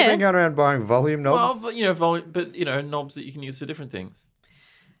knobs? Have you Yeah. been going around buying volume Well, knobs? but knobs that you can use for different things.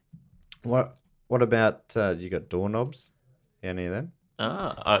 What about, you got doorknobs? Any of them?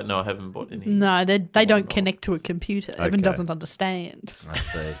 No, I haven't bought any. No, they don't connect to a computer. Evan Okay. doesn't understand. I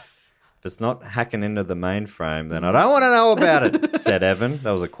see. If it's not hacking into the mainframe, then I don't want to know about it, said Evan.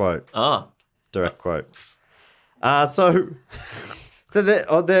 That was a quote. Direct quote. So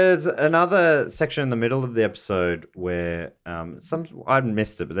there's another section in the middle of the episode where I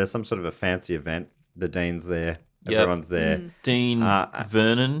missed it, but there's some sort of a fancy event. The dean's there. Yep. Everyone's there. Dean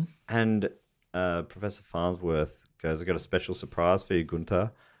Vernon. And Professor Farnsworth goes, I've got a special surprise for you,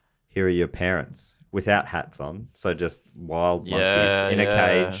 Gunter. Here are your parents without hats on. So just wild monkeys in a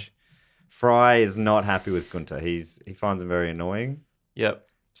cage. Fry is not happy with Gunter. He finds him very annoying. Yep.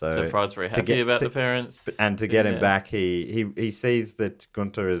 So Fry's very happy about the parents. And to get him back, he sees that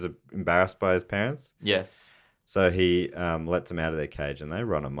Gunter is embarrassed by his parents. Yes. So he lets them out of their cage and they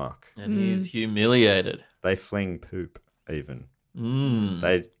run amok. And he's humiliated. They fling poop even. Mm.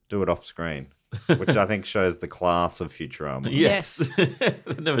 They do it off screen. which I think shows the class of Futurama. Yes. They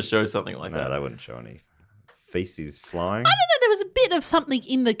never show something like that. No, they wouldn't show any feces flying. I don't know. There was a bit of something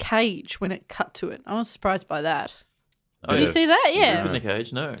in the cage when it cut to it. I was surprised by that. Did you see that? Yeah. In the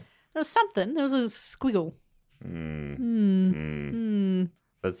cage? No. There was something. There was a squiggle.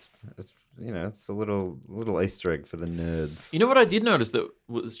 It's it's a little Easter egg for the nerds. You know what I did notice that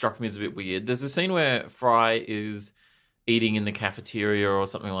struck me as a bit weird? There's a scene where Fry is eating in the cafeteria or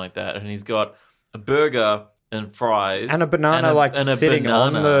something like that, and he's got a burger and fries. And a banana sitting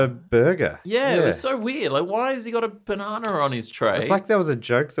on the burger. Yeah, it was so weird. Like, why has he got a banana on his tray? It's like there was a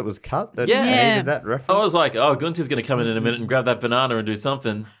joke that was cut that needed that reference. I was like, oh, Gunter's going to come in a minute and grab that banana and do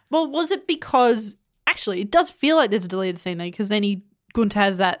something. Well, was it because... Actually, it does feel like there's a deleted scene there because then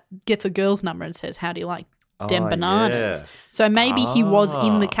Gunter gets a girl's number and says, how do you like them bananas? Yeah. So maybe he was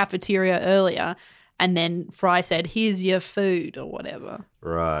in the cafeteria earlier and then Fry said, here's your food or whatever.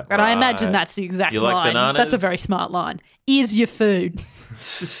 Right. And I imagine that's the exact You line. like bananas? That's a very smart line. Here's your food.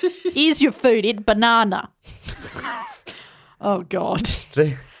 Here's your food. It's banana. Oh, God.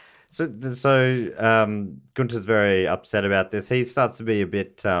 So Gunter's very upset about this. He starts to be a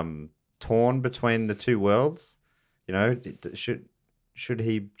bit torn between the two worlds. You know, should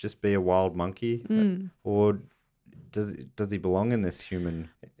he just be a wild monkey, or does he belong in this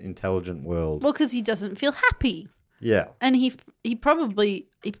human intelligent world? Well, because he doesn't feel happy. Yeah, and he probably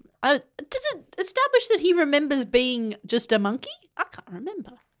does it establish that he remembers being just a monkey? I can't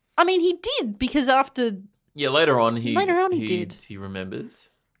remember. I mean, he did because after later on he did. He remembers.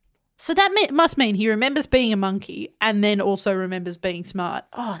 So that must mean he remembers being a monkey and then also remembers being smart.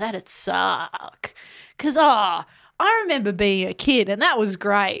 Oh, that'd suck. Because, I remember being a kid and that was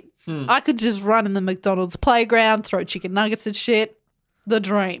great. I could just run in the McDonald's playground, throw chicken nuggets and shit. The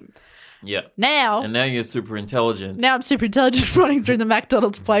dream. Yeah. And now you're super intelligent. Now I'm super intelligent running through the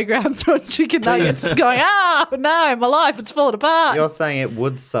McDonald's playground, throwing chicken nuggets, going, no, my life, it's falling apart. You're saying it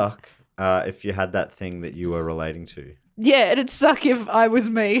would suck if you had that thing that you were relating to. Yeah, it'd suck if I was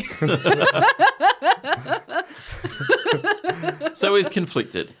me. So he's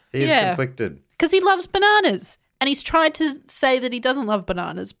conflicted. He is conflicted. Because he loves bananas. And he's tried to say that he doesn't love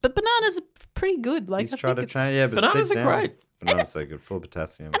bananas. But bananas are pretty good. Like, he's tried to change, but bananas are great. Bananas are so good, full of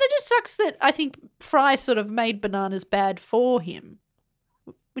potassium. And it just sucks that I think Fry sort of made bananas bad for him.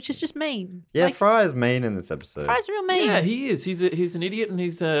 Which is just mean. Yeah, Fry is mean in this episode. Fry's real mean. Yeah, he is. He's an idiot and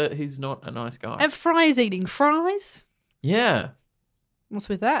he's not a nice guy. And Fry's eating fries. Yeah. What's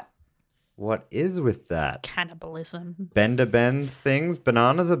with that? What is with that? Cannibalism. Bender bends things.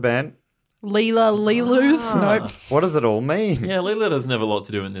 Bananas are bent. Leela Leeloo's. Nope. What does it all mean? Yeah, Leela doesn't have a lot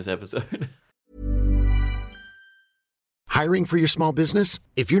to do in this episode. Hiring for your small business?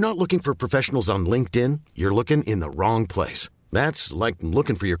 If you're not looking for professionals on LinkedIn, you're looking in the wrong place. That's like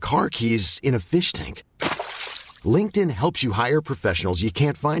looking for your car keys in a fish tank. LinkedIn helps you hire professionals you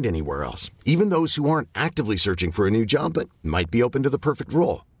can't find anywhere else, even those who aren't actively searching for a new job but might be open to the perfect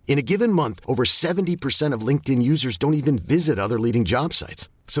role. In a given month, over 70% of LinkedIn users don't even visit other leading job sites.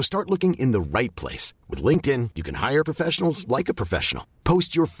 So start looking in the right place. With LinkedIn, you can hire professionals like a professional.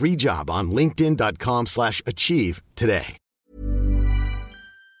 Post your free job on linkedin.com/achieve today.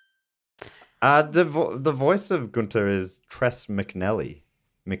 The voice of Gunter is Tress MacNeil.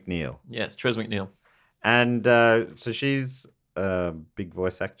 Yes, Tress MacNeil. And so she's a big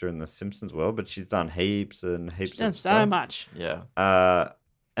voice actor in the Simpsons world, but she's done heaps and heaps. She's done of so stuff. much. Yeah.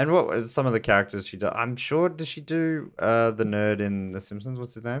 And what were some of the characters she does? I'm sure, does she do the nerd in The Simpsons?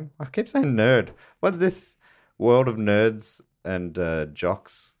 What's his name? I keep saying nerd. What this world of nerds and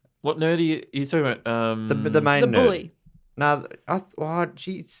jocks? What nerd are you talking about? The main nerd. Bully. No,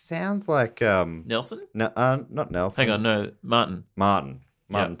 she sounds like Nelson? No, not Nelson. Hang on, no, Martin.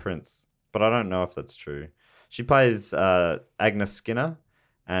 Martin Prince. But I don't know if that's true. She plays Agnes Skinner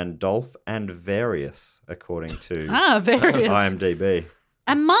and Dolph and Various, according to Various. IMDb.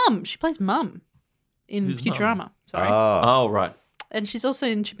 And Mum. She plays Mum in Who's Futurama. Mum? Sorry. Oh, right. And she's also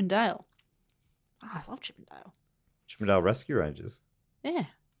in Chip and Dale. Oh, I love Chip and Dale. Chip and Dale Rescue Rangers. Yeah.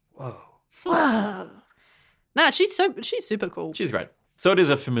 Whoa. No, she's super cool. She's great. So it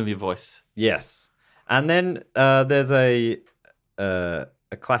is a familiar voice. Yes. And then there's a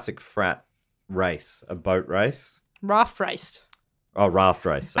classic frat race, a boat race. Raft race. Oh, raft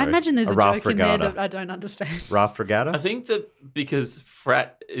race. Sorry. I imagine there's a raft joke regatta. in there that I don't understand. Raft regatta? I think that because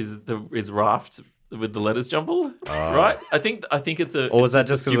frat is raft with the letters jumbled, right? I think it's a. Or was that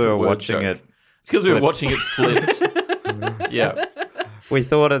just just because we were watching joke. it? It's because we were watching it flipped. Yeah. We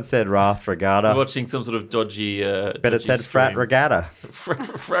thought it said raft regatta. We're watching some sort of dodgy. But it said frat regatta.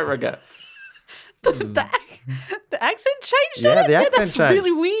 Frat regatta. The The accent changed. Yeah, the accent that's changed.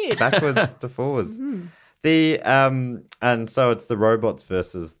 really weird. Backwards to forwards. The and so it's the robots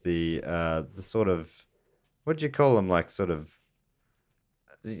versus the sort of, what do you call them? Like sort of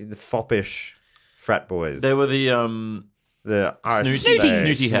the foppish frat boys. They were the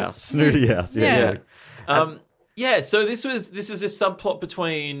Snooty House. Snooty House. Yeah. So this is a subplot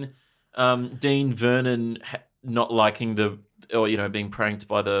between Dean Vernon not liking being pranked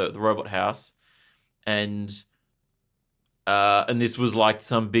by the robot house, and this was like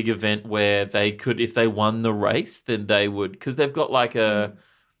some big event where they could, if they won the race, then they would, because they've got like a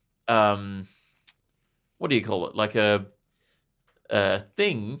what do you call it? Like a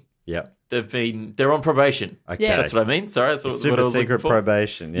thing. Yep. They're on probation. Okay. That's what I mean. Sorry, that's what super I was secret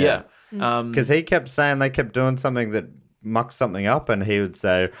probation. Yeah. Because he kept saying they kept doing something that mucked something up, and he would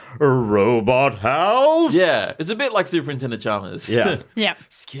say, "Robot house." Yeah, it's a bit like Superintendent Chalmers. Yeah. Yeah.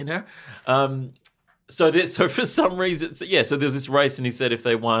 Skinner. So for some reason, so there's this race, and he said if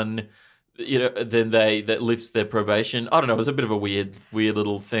they won, then that lifts their probation. I don't know. It was a bit of a weird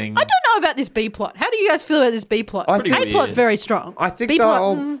little thing. I don't know about this B plot. How do you guys feel about this B plot? A plot very strong. I think B-plot, the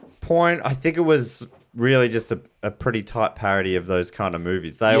whole point. I think it was really just a pretty tight parody of those kind of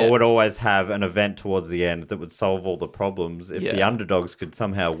movies. They would always have an event towards the end that would solve all the problems if the underdogs could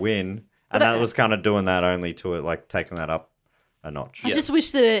somehow win. And that was kind of doing that only to it, like taking that up a notch. I just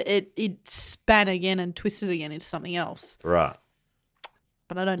wish that it span again and twisted again into something else. Right.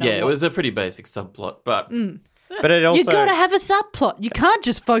 But I don't know. Yeah, it was a pretty basic subplot, but but it also you got to have a subplot. You can't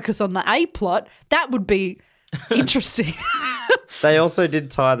just focus on the A plot. That would be interesting. They also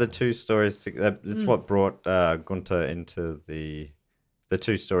did tie the two stories together. This is what brought Gunther into the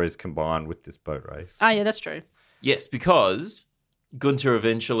two stories combined with this boat race. Oh, yeah, that's true. Yes, because Gunther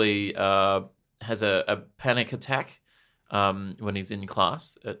eventually has a panic attack when he's in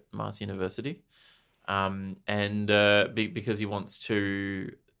class at Mars University, because he wants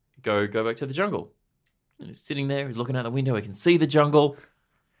to go back to the jungle. And he's sitting there, he's looking out the window, he can see the jungle,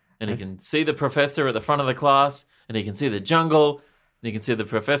 and he can see the professor at the front of the class, and he can see the jungle, and he can see the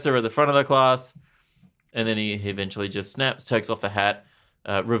professor at the front of the class, and then he eventually just snaps, takes off the hat,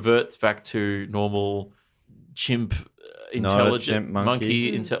 reverts back to normal chimp, intelligent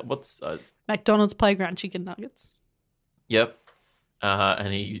monkey. McDonald's playground chicken nuggets. Yep.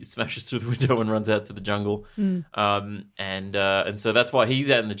 And he smashes through the window and runs out to the jungle. And so that's why he's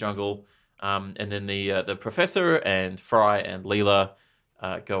out in the jungle. And then the professor and Fry and Leela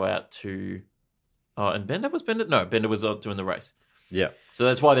go out to. And Bender was Bender? No, Bender was out doing the race. Yeah. So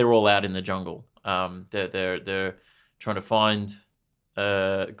that's why they're all out in the jungle. They're trying to find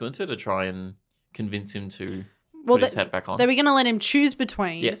Gunther to try and convince him to put his hat back on. They were going to let him choose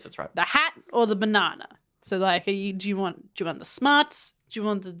between. Yes, that's right. The hat or the banana. So, like, do you want the smarts? Do you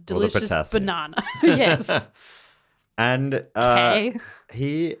want the delicious banana? Yes. And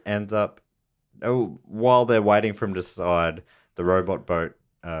he ends up, while they're waiting for him to decide, the robot boat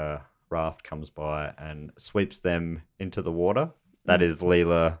raft comes by and sweeps them into the water. That is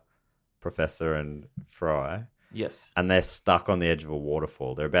Leela, Professor, and Fry. Yes. And they're stuck on the edge of a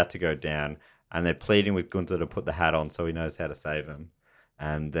waterfall. They're about to go down, and they're pleading with Gunther to put the hat on so he knows how to save them.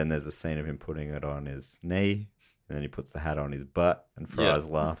 And then there's a scene of him putting it on his knee, and then he puts the hat on his butt, and Fry's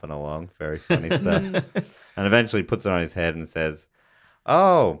laughing along. Very funny stuff. And eventually puts it on his head and says,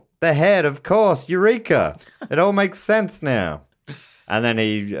 "Oh, the head, of course, Eureka! It all makes sense now." And then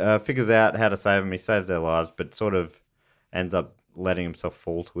he figures out how to save them. He saves their lives, but sort of ends up letting himself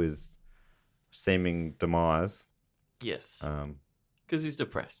fall to his seeming demise. Yes. Because he's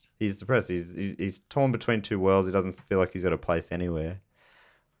depressed. He's depressed. He's torn between two worlds. He doesn't feel like he's got a place anywhere.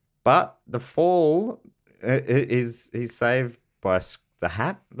 But the fall he's saved by the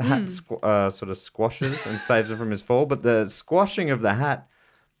hat. The hat sort of squashes and saves him from his fall. But the squashing of the hat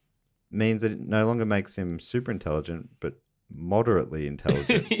means that it no longer makes him super intelligent, but moderately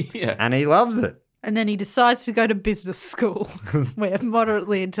intelligent. Yeah. And he loves it. And then he decides to go to business school where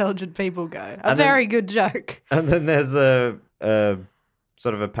moderately intelligent people go. Very good joke. And then there's a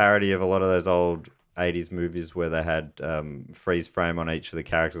sort of a parody of a lot of those old 80s movies where they had freeze frame on each of the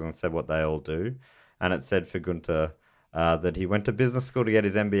characters and said what they all do. And it said for Gunther that he went to business school to get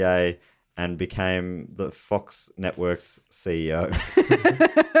his MBA and became the Fox Network's CEO.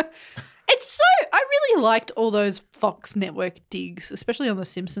 I really liked all those Fox Network digs, especially on The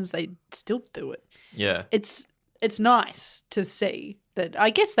Simpsons. They still do it. Yeah. It's nice to see that. I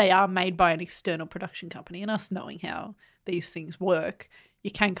guess they are made by an external production company, and us knowing how these things work,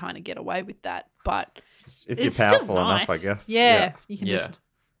 you can kind of get away with that. But if you're it's powerful still enough, I nice. guess. Yeah. You can just.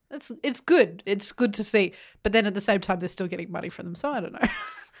 It's good. It's good to see. But then at the same time, they're still getting money from them. So I don't know.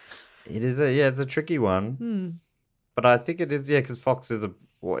 It is it's a tricky one. But I think it is, because Fox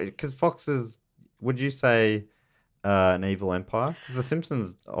is would you say an evil empire? Because the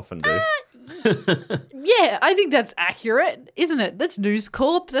Simpsons often do. Yeah, I think that's accurate, isn't it? That's News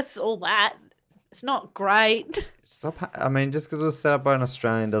Corp. That's all that. It's not great. I mean, just because it was set up by an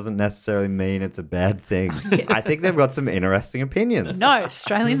Australian doesn't necessarily mean it's a bad thing. I think they've got some interesting opinions. No,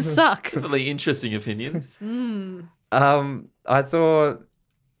 Australians suck. Definitely interesting opinions. I saw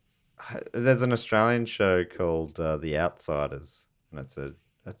there's an Australian show called The Outsiders, and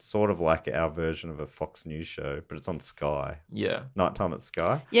it's sort of like our version of a Fox News show, but it's on Sky. Yeah. Nighttime at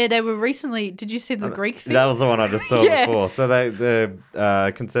Sky. Yeah, they were recently... Did you see the Greek thing? That was the one I just saw before. So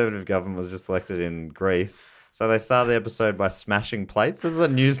the Conservative government was just elected in Greece. So they started the episode by smashing plates. This is a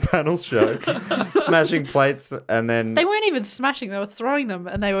news panel show. Smashing plates, and then... They weren't even smashing. They were throwing them,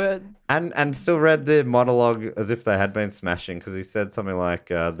 and they were... And still read the monologue as if they had been smashing, because he said something like,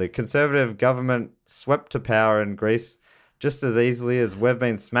 the Conservative government swept to power in Greece just as easily as we've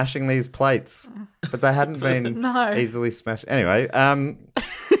been smashing these plates. But they hadn't been easily smashed. Anyway,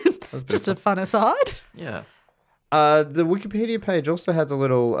 just a fun aside. Yeah. The Wikipedia page also has a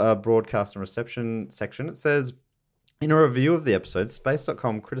little broadcast and reception section. It says, in a review of the episode,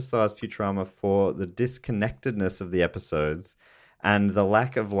 Space.com criticised Futurama for the disconnectedness of the episodes and the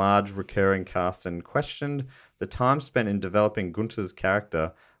lack of large recurring cast, and questioned the time spent in developing Gunter's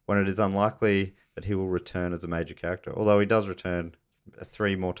character when it is unlikely that he will return as a major character. Although he does return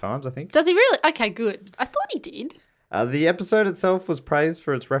 3 more times, I think. Does he really? Okay, good. I thought he did. The episode itself was praised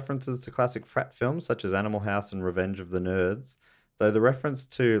for its references to classic frat films such as Animal House and Revenge of the Nerds, though the reference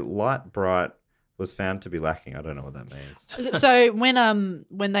to Light Bright was found to be lacking. I don't know what that means. So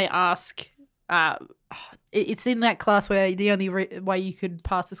when they ask, it's in that class where the only way you could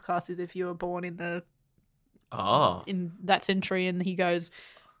pass this class is if you were born in the in that century, and he goes,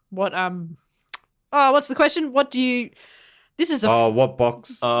 "What what's the question? What do you?" This is what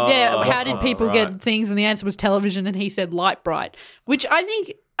box? How did people get things? And the answer was television, and he said Light Bright, which I think,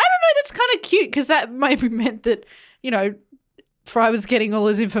 I don't know, that's kind of cute, because that maybe meant that, Fry was getting all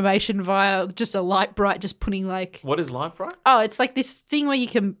his information via just a Light Bright, just putting like... What is Light Bright? Oh, it's like this thing where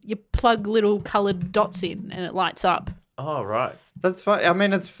you plug little coloured dots in and it lights up. Oh, right. That's funny. I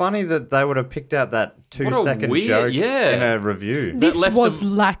mean, it's funny that they would have picked out that 2-second joke in a review. This was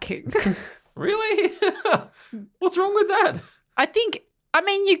lacking. Really? What's wrong with that? I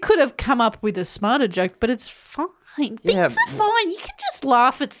mean, you could have come up with a smarter joke, but it's fine. Things are fine. You can just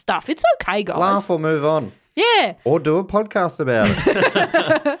laugh at stuff. It's okay, guys. Laugh or move on. Yeah. Or do a podcast about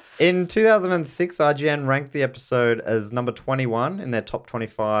it. In 2006, IGN ranked the episode as number 21 in their top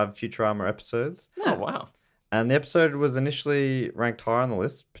 25 Futurama episodes. Oh, wow. And the episode was initially ranked high on the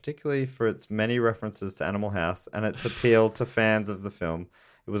list, particularly for its many references to Animal House and its appeal to fans of the film.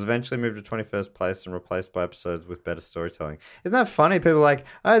 It was eventually moved to 21st place and replaced by episodes with better storytelling. Isn't that funny? People are like,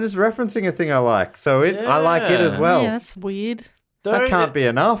 oh, this is referencing a thing I like, so I like it as well. Yeah, that's weird. That can't be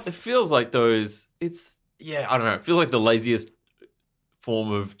enough. It feels like I don't know. It feels like the laziest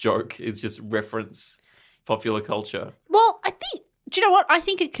form of joke is just reference popular culture. Well, do you know what? I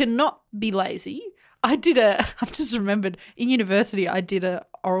think it cannot be lazy. I've just remembered, in university, I did an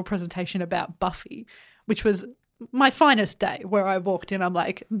oral presentation about Buffy, which was my finest day, where I walked in, I'm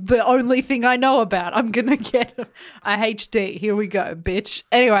like, the only thing I know about, I'm going to get a HD. Here we go, bitch.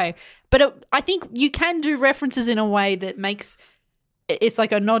 Anyway, but I think you can do references in a way that makes it's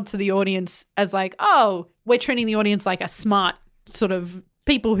like a nod to the audience as like, oh, we're treating the audience like a smart sort of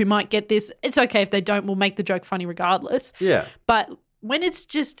people who might get this. It's okay if they don't, we'll make the joke funny regardless. Yeah. But when it's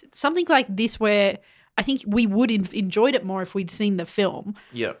just something like this where I think we would have enjoyed it more if we'd seen the film.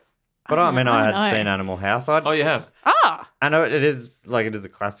 Yep. But I had seen Animal House. Oh, you have? I know it is a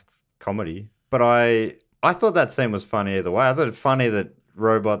classic comedy, but I thought that scene was funny either way. I thought it funny that the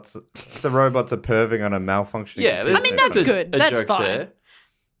robots are perving on a malfunctioning. Yeah, I mean, that's good. That's joke fine. There.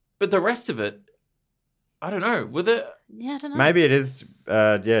 But the rest of it, I don't know. Yeah, I don't know. Maybe it is,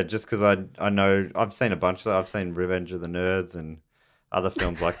 just because I know, I've seen a bunch of, I've seen Revenge of the Nerds and other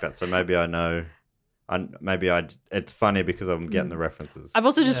films like that, so maybe I know. It's funny because I'm getting the references. I've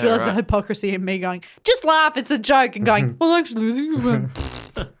also just realised the hypocrisy in me going, just laugh, it's a joke, and going, well, actually,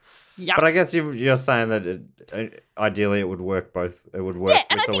 yeah. But I guess you're saying that ideally it would work both. It would work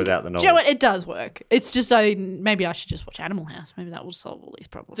with or without the knowledge. Do you know what? It does work. It's just so maybe I should just watch Animal House. Maybe that will solve all these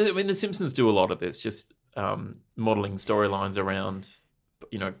problems. I mean, The Simpsons do a lot of this, just modelling storylines around,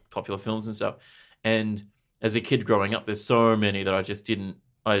 popular films and stuff. And as a kid growing up, there's so many that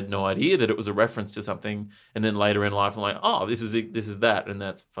I had no idea that it was a reference to something, and then later in life, I'm like, "Oh, this is that," and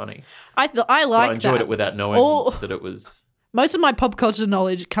that's funny. I like that. I enjoyed it without knowing that it was. most of my pop culture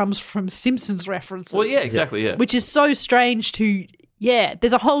knowledge comes from Simpsons references. Well, yeah, exactly, yeah. Which is so strange to,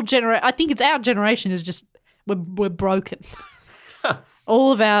 there's a whole generation. I think it's our generation is just, we're broken.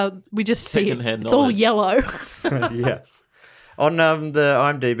 All of we just see it. Secondhand It's all knowledge. yellow. Yeah. On the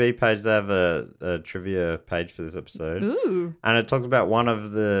IMDb page, they have a trivia page for this episode. Ooh. And it talks about one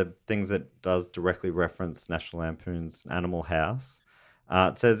of the things that does directly reference National Lampoon's Animal House.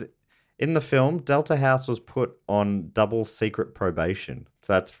 It says, in the film, Delta House was put on double secret probation.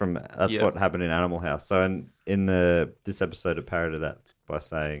 So that's what happened in Animal House. So in this episode, it parodied that by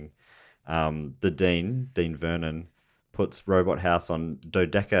saying the Dean Vernon, puts Robot House on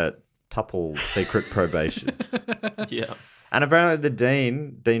dodeca-tuple secret probation. Yeah. And apparently the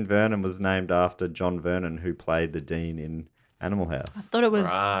Dean Vernon, was named after John Vernon, who played the Dean in Animal House. I thought it was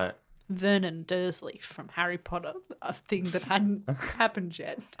Right. Vernon Dursley from Harry Potter, a thing that hadn't happened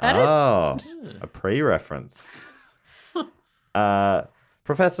yet. A pre-reference.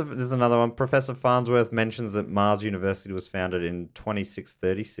 There's another one. Professor Farnsworth mentions that Mars University was founded in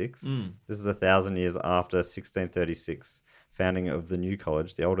 2636. This is 1,000 years after 1636, founding of the new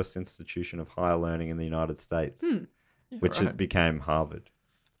college, the oldest institution of higher learning in the United States, which it became Harvard.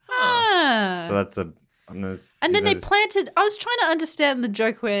 Ah. So that's And then they planted. I was trying to understand the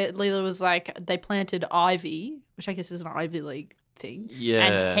joke where Leela was like, they planted ivy, which I guess is an Ivy League thing. Yeah.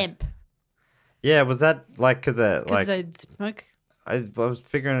 And hemp. Yeah, was that like because they smoke? I was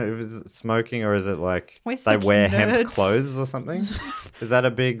figuring, is it smoking or is it like We're they such wear nerds. hemp clothes or something? Is that a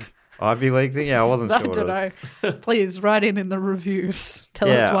big Ivy League thing? Yeah, I wasn't I sure. don't know. Please write in the reviews. Tell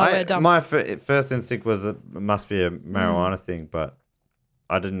us why we're dumb. My first instinct was it must be a marijuana thing, but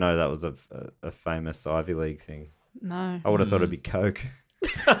I didn't know that was a famous Ivy League thing. No. I would have thought it'd be Coke.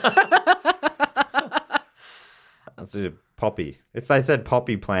 That's a poppy. If they said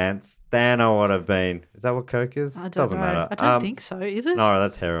poppy plants, then I would have been. Is that what Coke is? I don't Doesn't know. matter. I don't think so. Is it? No,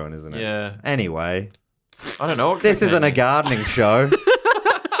 that's heroin, isn't it? Yeah. Anyway, I don't know. What this Coke isn't a is. gardening show. I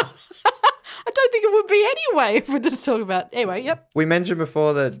don't think it would be anyway if we're just talking about. Anyway, yep. We mentioned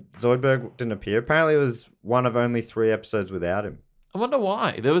before that Zoidberg didn't appear. Apparently, it was one of only 3 episodes without him. I wonder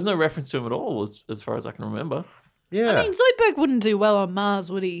why. There was no reference to him at all, as far as I can remember. Yeah. I mean, Zoidberg wouldn't do well on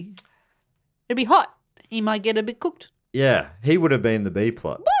Mars, would he? It'd be hot. He might get a bit cooked. Yeah, he would have been the B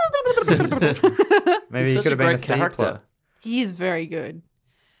plot. Maybe He's he such could have been a great C character. plot. He is very good.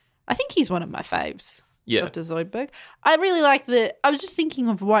 I think he's one of my faves. Yeah. Dr. Zoidberg. I really like I was just thinking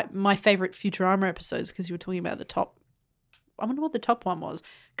of what my favorite Futurama episodes because you were talking about the top. I wonder what the top one was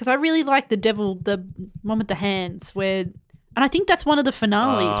because I really like the one with the hands where, and I think that's one of the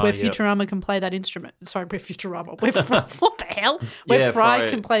finales where yep. Futurama can play that instrument. Sorry, where Futurama. Where what the hell? Where Yeah, Fry Fry.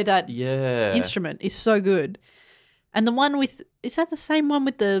 can play that Yeah. instrument is so good. And the one with is that the same one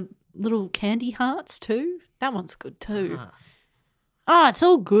with the little candy hearts too? That one's good too. It's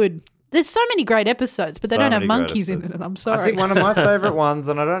all good. There's so many great episodes, but they So don't have many great monkeys in it, episodes. and I'm sorry. I think one of my favourite ones,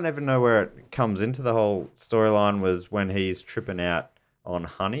 and I don't even know where it comes into the whole storyline, was when he's tripping out on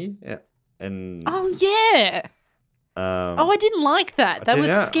honey. And Oh yeah. I didn't like that. That did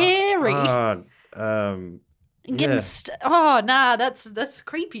was ya? scary. And Getting yeah. that's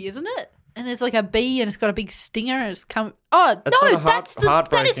creepy, isn't it? And there's like a bee, and it's got a big stinger, and it's come. Oh It's no, sort of that is the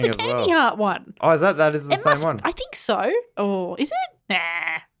heartbreaking as candy well. heart one. Oh, is that is the It same must. one? I think so. Oh, is it?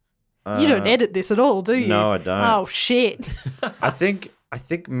 Nah. You don't edit this at all, do you? No, I don't. Oh shit. I think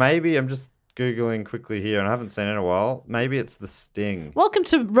maybe I'm just Googling quickly here, and I haven't seen it in a while. Maybe it's the Sting. Welcome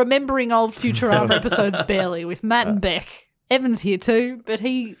to remembering old Futurama episodes barely with Matt and Beck. Evan's here too, but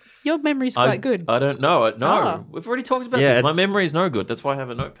your memory's quite good. I don't know. No, Oh. we've already talked about Yeah, this. My it's- memory is no good. That's why I have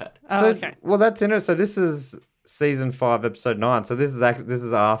a notepad. Oh, okay. Well, that's in it. So this is season 5, episode 9. So this is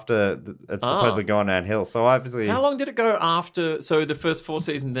after it's supposedly gone downhill. So obviously, How long did it go after? So the first 4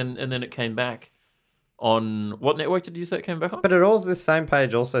 seasons, and then it came back on what network did you say it came back on? But this same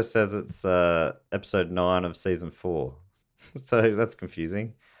page also says it's episode 9 of season 4. So that's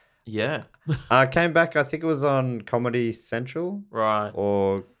confusing. Yeah, Came back, I think it was on Comedy Central right.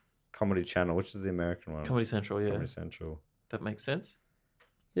 or Comedy Channel, which is the American one. Comedy Central. Yeah, Comedy Central. that makes sense.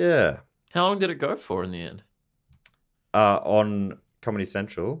 Yeah. How long did it go for in the end? On Comedy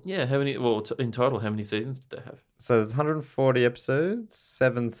Central. Yeah, how many? Well, in total, how many seasons did they have? So there's 140 episodes,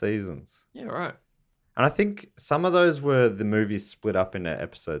 7 seasons. Yeah, right. And I think some of those were the movies split up into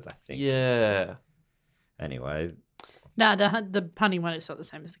episodes, I think. Yeah. Anyway. No, the honey one is not the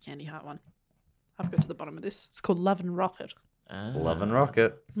same as the candy heart one. I've got to the bottom of this. It's called Love and Rocket. Love and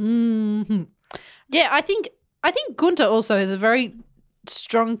Rocket. Hmm. Yeah, I think Gunter also is a very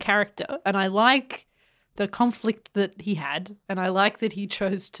strong character, and I like the conflict that he had, and I like that he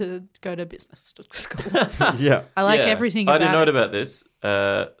chose to go to business school. Yeah. I like everything about I didn't know it. about this.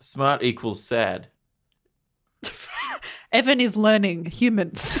 Smart equals sad. Evan is learning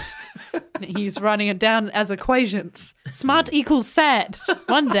humans. He's writing it down as equations. Smart equals sad.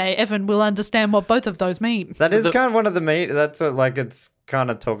 One day, Evan will understand what both of those mean. That is kind of one of the that's what, like, it's kind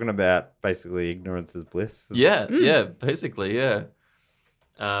of talking about basically ignorance is bliss. Yeah, basically, yeah.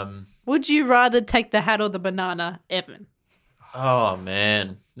 Would you rather take the hat or the banana, Evan? Oh,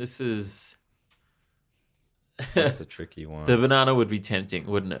 man. This is... That's a tricky one. The banana would be tempting,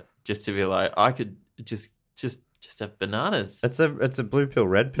 wouldn't it? Just to be like, I could just have bananas. It's a blue pill,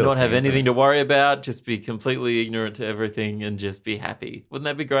 red pill. Not have anything to worry about, just be completely ignorant to everything and just be happy. Wouldn't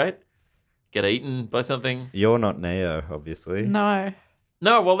that be great? Get eaten by something? You're not Neo, obviously. No.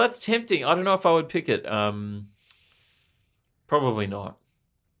 No, well, that's tempting. I don't know if I would pick it. Probably not.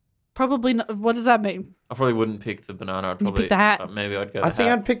 Probably not. What does that mean? I probably wouldn't pick the banana. I'd probably pick the hat. Maybe I'd go. I think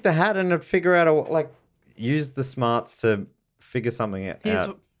I'd pick the hat and I'd figure out use the smarts to figure something out.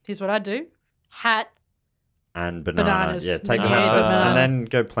 Here's what I do: hat and banana. Bananas. Yeah, take the Yeah, hat the first, banana. and then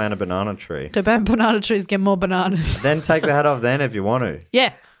go plant a banana tree. Go plant banana trees, get more bananas. Then take the hat off. Then, if you want to.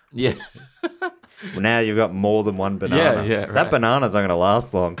 Yeah. Yeah. Well, now you've got more than one banana. Yeah, right. That banana's not going to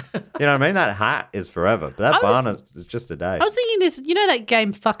last long. You know what I mean? That hat is forever, but that banana is just a day. I was thinking this. You know that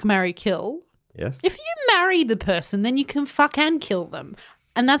game, Fuck, Marry, Kill. Yes. If you marry the person, then you can fuck and kill them.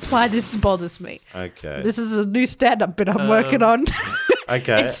 And that's why this bothers me. Okay. This is a new stand-up bit I'm working on.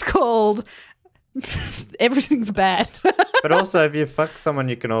 Okay. It's called Everything's Bad. But also, if you fuck someone,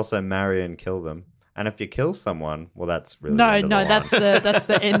 you can also marry and kill them. And if you kill someone, well, that's really No, the end of the line. that's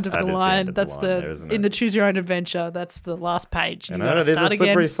the end of That the is the line. end of the That's line the there, isn't it? in the Choose Your Own Adventure. That's the last page. You I know, gotta it is start a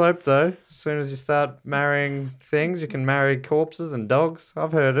slippery again. slope, though. As soon as you start marrying things, you can marry corpses and dogs.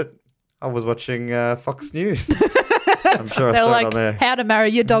 I've heard it. I was watching Fox News. I'm sure I They're saw it like, on there how to marry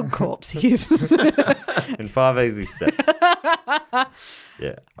your dog corpse. Here's in 5 easy steps. Yeah.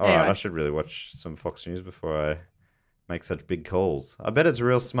 All right. Anyway. I should really watch some Fox News before I make such big calls. I bet it's a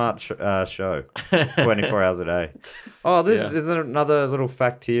real smart show, 24 hours a day. Oh, this is another little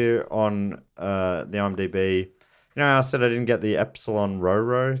fact here on the IMDb. You know how I said I didn't get the Epsilon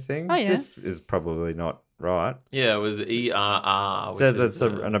Roro thing? Oh, yeah. This is probably not right. Yeah, it was ERR. It says it's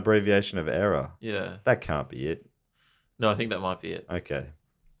an abbreviation of error. Yeah. That can't be it. No, I think that might be it. Okay.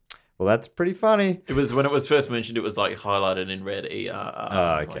 Well, that's pretty funny. It was when it was first mentioned. It was like highlighted in red. ERR.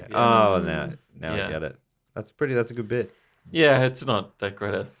 Oh, okay. Like, yeah. Now Yeah. I get it. That's a good bit. Yeah, it's not that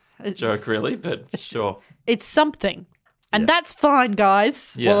great a joke, really, but sure. it's something, and that's fine,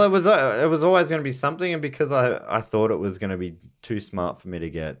 guys. Yeah. Well, it was always going to be something, and because I thought it was going to be too smart for me to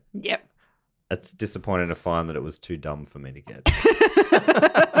get, Yep. it's disappointing to find that it was too dumb for me to get.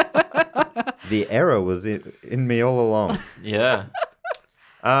 The error was in me all along. Yeah.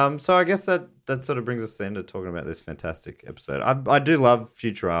 So I guess that sort of brings us to the end of talking about this fantastic episode. I do love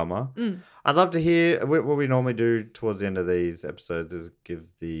Futurama. I'd love to hear what we normally do towards the end of these episodes is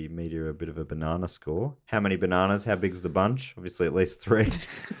give the media a bit of a banana score. How many bananas? How big's the bunch? Obviously, at least 3.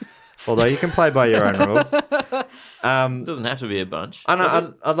 Although you can play by your own rules. It doesn't have to be a bunch.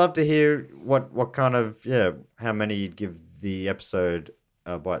 I'd love to hear what kind of how many you'd give the episode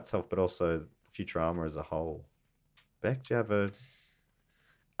by itself, but also Futurama as a whole. Beck, do you have a?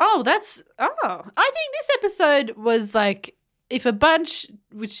 I think this episode was like, if a bunch,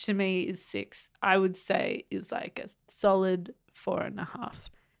 which to me is 6, I would say is like a solid 4.5,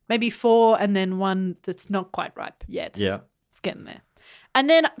 maybe 4, and then one that's not quite ripe yet. Yeah, it's getting there. And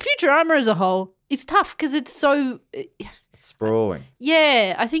then Futurama as a whole is tough because it's so sprawling.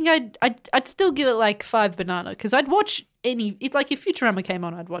 Yeah, I think I'd still give it like 5 banana because I'd watch any. It's like if Futurama came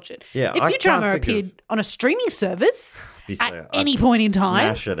on, I'd watch it. Yeah, if I can't Futurama think appeared on a streaming service at I'd any point in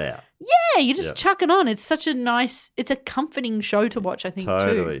time, smash it out. yeah, you just chuck it on. It's such a nice. It's a comforting show to watch. I think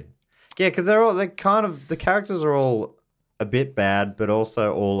Totally. too. Yeah, because the characters are all a bit bad, but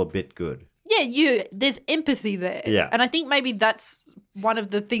also all a bit good. Yeah, there's empathy there. Yeah. And I think maybe that's one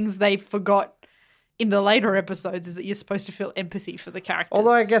of the things they forgot in the later episodes is that you're supposed to feel empathy for the characters.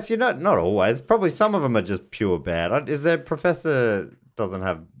 Although I guess not always. Probably some of them are just pure bad. Is there Professor doesn't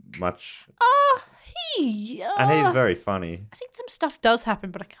have much, and he's very funny. I think some stuff does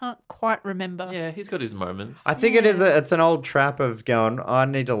happen, but I can't quite remember. Yeah, he's got his moments. I think it's an old trap of going, I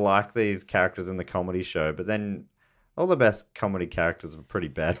need to like these characters in the comedy show, but then all the best comedy characters are pretty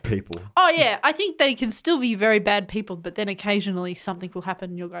bad people. Oh, yeah. I think they can still be very bad people, but then occasionally something will happen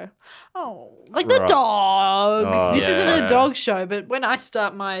and you'll go, oh, like the Right. dog. Oh, This isn't yeah. a dog show, but when I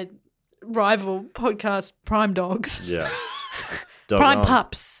start my rival podcast, Prime Dogs. Yeah. Prime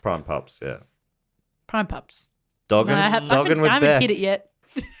Pups. Prime Pups, yeah. Prime Pups. Dogging, I dogging with haven't Beck. hit it yet.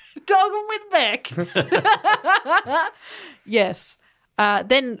 Dogging with Beck. Yes.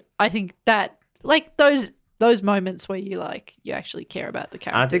 Then I think that like those moments where you actually care about the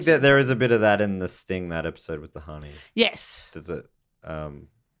characters. And I think that there is a bit of that in the Sting, that episode with the honey. Yes. Does it?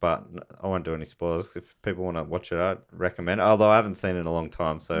 But I won't do any spoilers. If people want to watch it, I'd recommend it. Although I haven't seen it in a long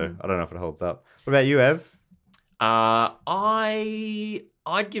time, so I don't know if it holds up. What about you, Ev?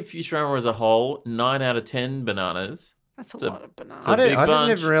 I'd give Futurama as a whole 9 out of 10 bananas. That's a lot of bananas. I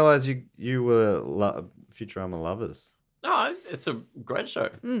didn't even realize you were Futurama lovers. No, it's a great show.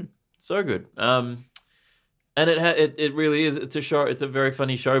 So good. And it really is. It's a show. It's a very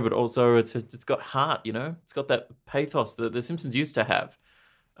funny show, but also it's got heart. You know, it's got that pathos that the Simpsons used to have,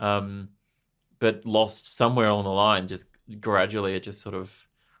 but lost somewhere along the line. Just gradually, it just sort of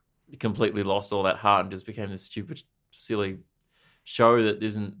completely lost all that heart and just became this stupid, silly show that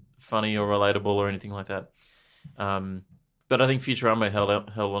isn't funny or relatable or anything like that. But I think Futurama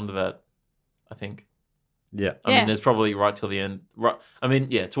held on to that. I think. Yeah. I mean, there's probably right till the end. Right. I mean,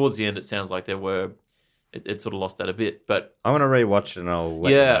 yeah, towards the end, it sounds like there were. It sort of lost that a bit, but I want to rewatch it and I'll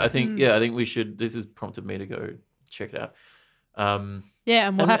let you know. I think we should. This has prompted me to go check it out. And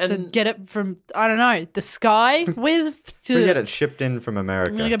we'll have to get it from, I don't know, the sky we get it shipped in from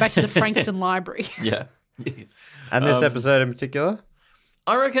America. I'm going to go back to the Frankston Library. Yeah. And this episode in particular?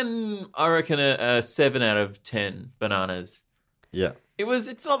 I reckon a 7 out of 10 bananas. Yeah.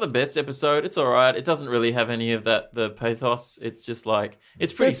 It's not the best episode. It's all right. It doesn't really have any of the pathos. It's just like,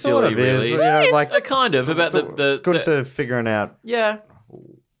 it's pretty silly, sort of really. Is, you know, like kind of about the good to figuring out. Yeah.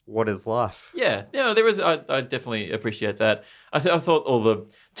 What is life? Yeah, there was. I definitely appreciate that. I thought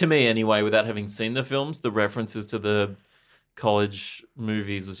to me anyway, without having seen the films, the references to the college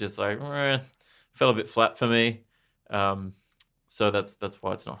movies was just like fell a bit flat for me. So that's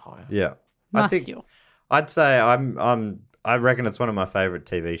why it's not higher. Yeah, Matthew. I'd say I reckon it's one of my favorite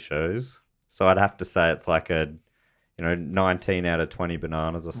TV shows. So I'd have to say it's like a 19 out of 20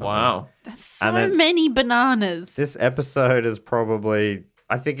 bananas or something. Wow, that's so many bananas. This episode is probably.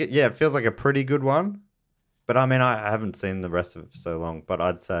 I think it feels like a pretty good one, but I mean, I haven't seen the rest of it for so long, but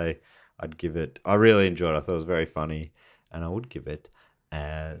I'd say I'd give it, I really enjoyed it. I thought it was very funny, and I would give it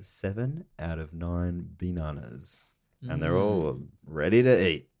a 7 out of 9 bananas, and they're all ready to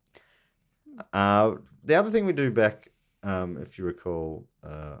eat. The other thing we do back, if you recall,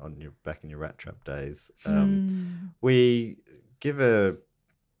 back in your Rat Trap days, we give a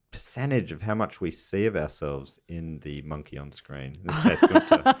percentage of how much we see of ourselves in the monkey on screen. In this case,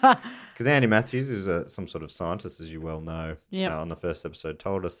 Gunther. Because Andy Matthews is some sort of scientist, as you well know, on the first episode,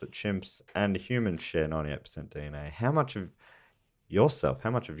 told us that chimps and humans share 98% DNA. How much of yourself, how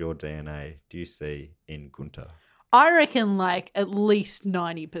much of your DNA do you see in Gunther? I reckon like at least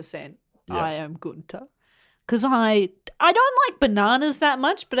 90% I am Gunther. Because I don't like bananas that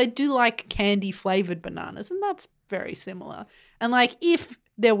much, but I do like candy-flavored bananas, and that's very similar. And like if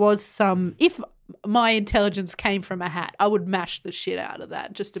my intelligence came from a hat, I would mash the shit out of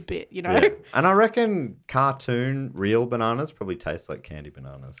that just a bit, Yeah. And I reckon cartoon real bananas probably taste like candy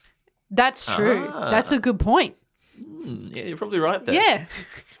bananas. That's true. That's a good point. Yeah, you're probably right there. Yeah.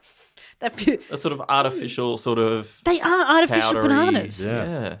 That sort of artificial sort of They are artificial powdery, bananas.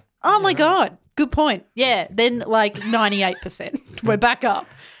 Yeah. Oh my God. Good point. Yeah. Then like 98%. We're back up.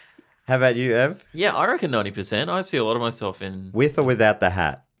 How about you, Ev? Yeah, I reckon 90%. I see a lot of myself in... With or without the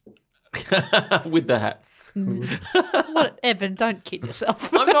hat? With the hat. What, Evan, don't kid yourself.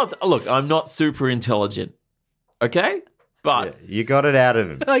 I'm not super intelligent. Okay? But... Yeah, you got it out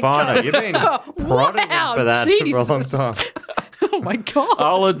of him. Fine. You've been prodding him for that for a long time. Oh my God.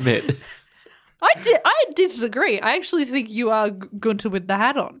 I'll admit. I disagree. I actually think you are Gunther with the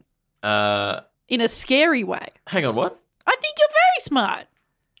hat on. In a scary way. Hang on, what? I think you're very smart.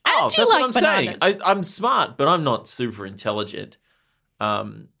 That's what I'm saying. I'm smart, but I'm not super intelligent. I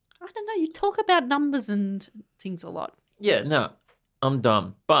don't know. You talk about numbers and things a lot. Yeah, no, I'm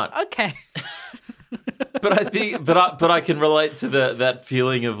dumb. But okay. But I think, but I can relate to that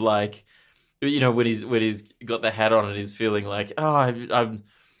feeling of like, when he's got the hat on and he's feeling like, I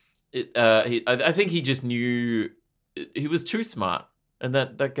think he just knew he was too smart, and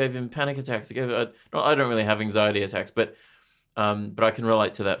that gave him panic attacks. I don't really have anxiety attacks, but I can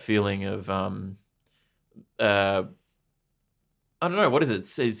relate to that feeling of I don't know, what is it?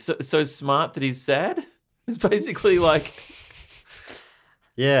 He's so smart that he's sad. It's basically like,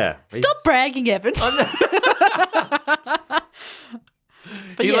 yeah. Stop bragging, Evan.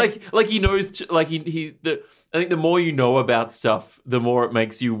 He knows, like I think the more you know about stuff, the more it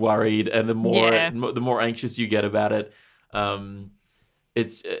makes you worried, and the more anxious you get about it.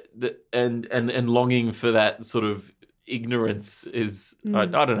 it's and longing for that sort of ignorance is I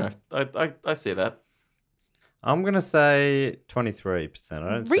don't know. I see that. I'm going to say 23%. I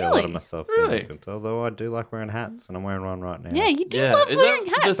don't see a lot of myself Really? in it, although I do like wearing hats, and I'm wearing one right now. Yeah, you do love Is wearing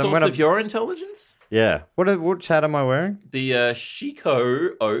that hats. the source of your intelligence? Yeah. Which hat am I wearing? The Chico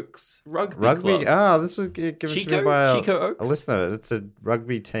Oaks Rugby Club. Oh, this was given to me by Chico Oaks? a listener. It's a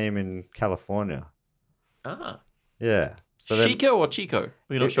rugby team in California. Ah. Yeah. So then, Chico or Chico?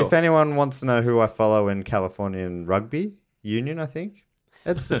 We're not sure. if anyone wants to know who I follow in Californian rugby union, I think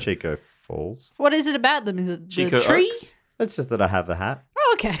it's the Chico Falls. What is it about them? Is it Chico the tree? Oaks? It's just that I have the hat.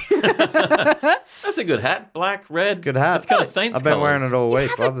 Oh, okay. That's a good hat. Black, red. Good hat. That's kind of Saints I've been colours. wearing it all You week.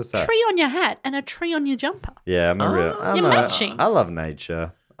 have Love a this hat. tree on your hat and a tree on your jumper. Yeah, I'm a real. You're matching. I love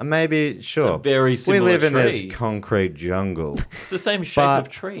nature. Maybe sure. It's a very similar We live in tree. this concrete jungle. It's the same shape But- of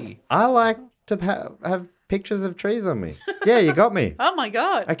tree. I like to have pictures of trees on me. Yeah, you got me. Oh my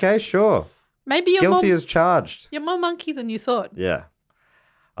god. Okay, sure. Maybe you're Guilty more, as charged. you're more monkey than you thought. Yeah.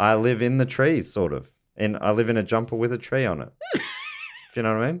 I live in the trees, sort of. I live in a jumper with a tree on it. Do you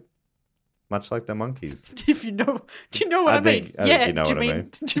know what I mean? Much like the monkeys. If you know, do you know what I mean? I think you know do what I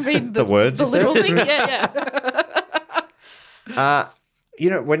mean. Do you mean The words the you said? little thing?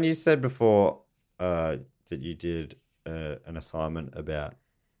 Yeah. When you said before that you did an assignment about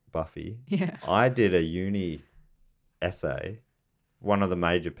Buffy, Yeah. I did a uni essay, one of the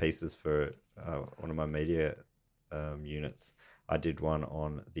major pieces for one of my media units. I did one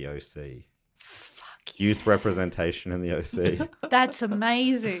on the OC. Youth representation in the OC. That's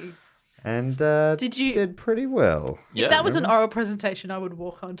amazing. And Did you- did pretty well. Yeah. If that was an oral presentation, I would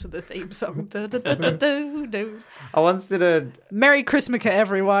walk onto the theme song. Du- du- du- du- du- du. I once did Merry Christmas,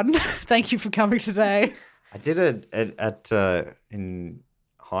 everyone. Thank you for coming today. I did in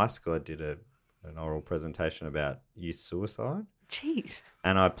high school. I did an oral presentation about youth suicide, Jeez.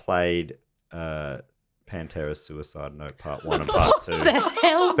 and I played Pantera's Suicide Note Part 1 and Part 2. What the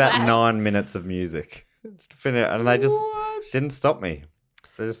hell? It's about 9 minutes of music. And they just didn't stop me.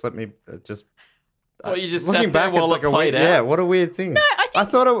 They just let me Well, you just looking sat there back, while it's like it a weird. played out. Yeah, what a weird thing. No, I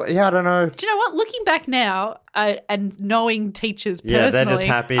thought it. Yeah, I don't know. Do you know what? Looking back now and knowing teachers personally, Yeah, they're just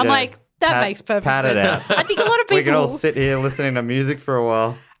happy I'm to like, that makes perfect pat sense. it out. I think a lot of people, We can all sit here listening to music for a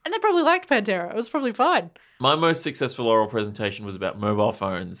while. and they probably liked Pantera. It was probably fine. My most successful oral presentation was about mobile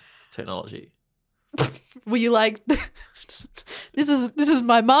phones technology. Were you like, this is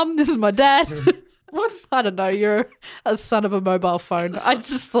my mum, this is my dad? What? I don't know. You're a son of a mobile phone. I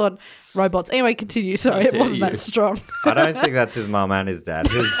just thought robots. Anyway, continue. Sorry, it dare wasn't you. that strong. I don't think that's his mum and his dad.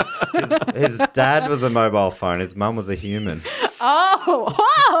 His dad was a mobile phone. His mum was a human.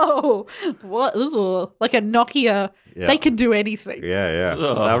 Oh, what? Ugh. Like a Nokia. Yeah. They can do anything. Yeah. They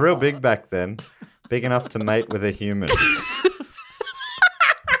were real big back then. Big enough to mate with a human.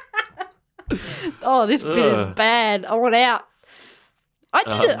 Oh, this bit is bad. I want out.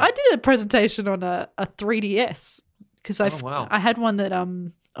 I did a presentation on a 3DS because wow. I had one that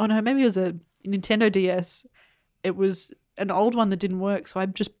oh no, maybe it was a Nintendo DS. It was an old one that didn't work, so I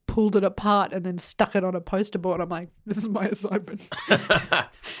just pulled it apart and then stuck it on a poster board. I'm like, this is my assignment.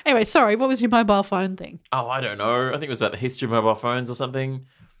 Anyway, sorry, what was your mobile phone thing? Oh, I don't know. I think it was about the history of mobile phones or something.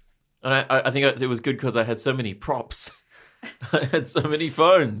 And I think it was good because I had so many props. I had so many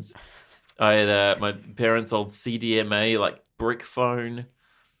phones. I had my parents' old CDMA, like, brick phone.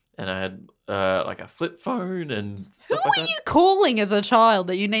 And I had, like, a flip phone and Who stuff like were that. you calling as a child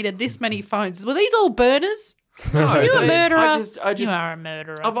that you needed this many phones? Were these all burners? No, Are you a murderer? I just, you are a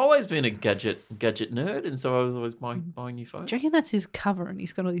murderer. I've always been a gadget nerd, and so I was always buying new phones. Do you reckon that's his cover and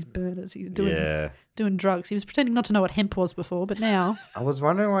he's got all these burners? He's doing Yeah. doing drugs. He was pretending not to know what hemp was before, but now... I was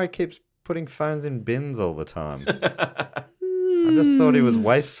wondering why he keeps putting phones in bins all the time. I just thought he was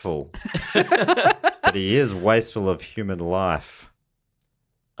wasteful. But he is wasteful of human life.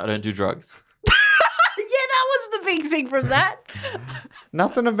 I don't do drugs. Yeah, that was the big thing from that.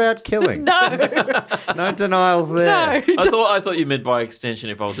 Nothing about killing. No. No denials there. No. I thought you meant by extension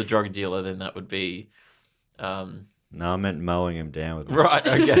if I was a drug dealer, then that would be. No, I meant mowing him down with Right,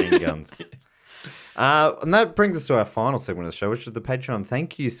 okay. machine guns. And that brings us to our final segment of the show, which is the Patreon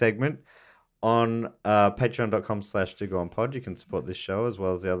thank you segment. On patreon.com/DoGoOnPod, you can support this show as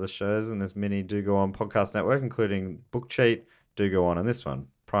well as the other shows in this mini Do Go On podcast network, including Book Cheat, Do Go On, and this one,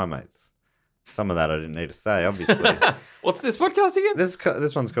 Primates. Some of that I didn't need to say, obviously. What's this podcast again?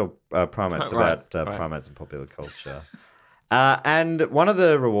 This one's called Primates, Right, about right. primates and popular culture. And one of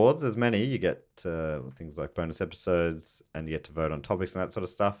the rewards, there's many, you get things like bonus episodes and you get to vote on topics and that sort of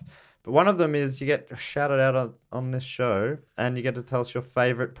stuff. But one of them is you get shouted out on this show and you get to tell us your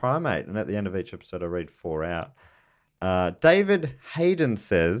favourite primate. And at the end of each episode, I read 4 out. David Hayden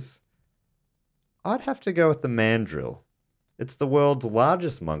says, I'd have to go with the mandrill. It's the world's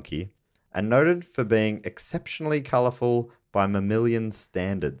largest monkey and noted for being exceptionally colourful by mammalian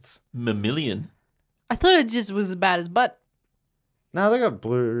standards. Mammalian? I thought it just was as bad as butt. No, they got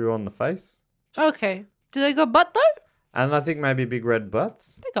blue on the face. Okay. Do they got butt, though? And I think maybe big red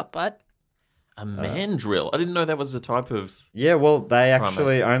butts. They got butt. A mandrill? I didn't know that was a type of... Yeah, well, they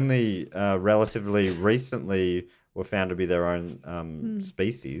actually only relatively recently were found to be their own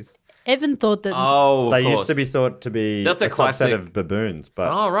species. Evan thought that... Oh, They used to be thought to be That's a classic subset of baboons,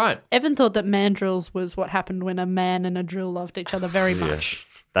 but... Oh, right. Evan thought that mandrills was what happened when a man and a drill loved each other very much.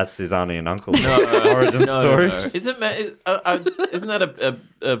 That's his auntie and uncle's origin story. No. Isn't that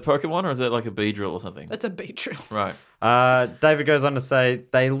a Pokemon or is that like a Beedrill or something? That's a bee drill. Right. David goes on to say,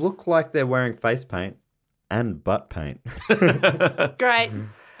 they look like they're wearing face paint and butt paint. Great.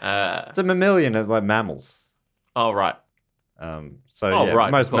 It's a mammalian of like mammals. Oh, right.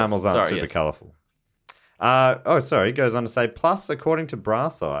 Right, most mammals aren't super yes. colourful. He goes on to say, plus, according to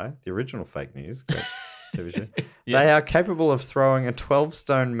Brass Eye, the original fake news, great TV show, they are capable of throwing a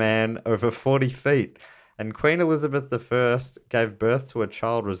 12-stone man over 40 feet. And Queen Elizabeth I gave birth to a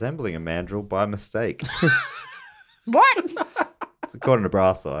child resembling a mandrill by mistake. What? It's according to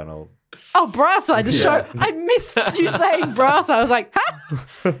Brass Eye and all. Oh, Brass Eye, the show. I missed you saying Brass Eye. I was like,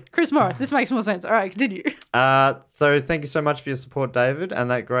 huh? Chris Morris, this makes more sense. All right, continue. So thank you so much for your support, David,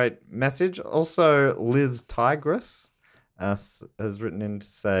 and that great message. Also, Liz Tigress has written in to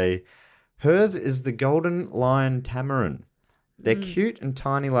say, hers is the golden lion tamarin. They're cute and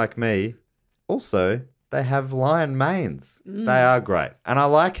tiny like me. Also, they have lion manes. They are great. And I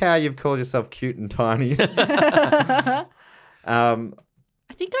like how you've called yourself cute and tiny.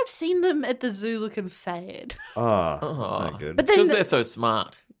 I think I've seen them at the zoo looking sad. Oh, that's not good. But then Because they're so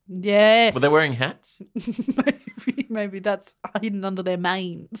smart. Yes. Were they wearing hats? Maybe that's hidden under their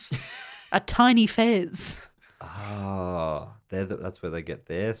manes. A tiny fez. Oh, that's where they get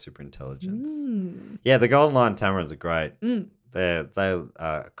their super intelligence. Yeah, the golden lion tamarins are great. They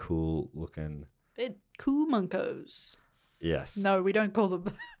are cool looking. They're cool monkos. Yes. No, we don't call them.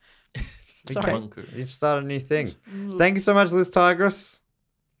 Sorry. Monku. You've started a new thing. Thank you so much, Liz Tigress.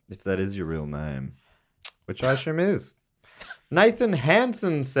 If that is your real name, which I assume is. Nathan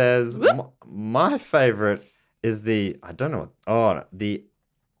Hansen says, my favorite is the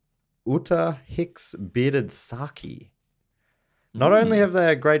Uta Hicks bearded Saki. Not only have they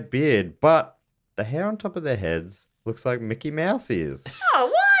a great beard, but the hair on top of their heads looks like Mickey Mouse ears.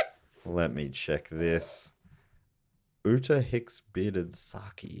 Oh, what? Let me check this. Uta Hicks bearded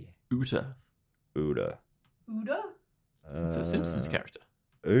Saki. Uta. Uda. It's a Simpsons character.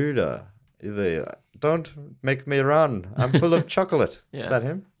 Uda. Don't make me run. I'm full of chocolate. Yeah. Is that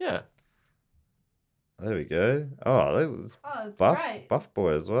him? Yeah. There we go. Oh, that's buff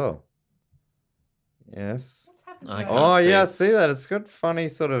boy as well. Yes. I can't Oh, see. yeah, I see that. It's got funny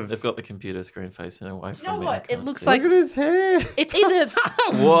sort of... They've got the computer screen facing away from know me. what? I can't It looks see. like- Look at his hair. It's either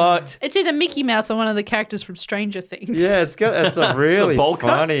What? it's either Mickey Mouse or one of the characters from Stranger Things. Yeah, it's a really bowl cut?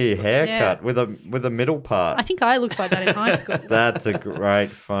 funny haircut Yeah. with a middle part. I think I looked like that in high school. That's a great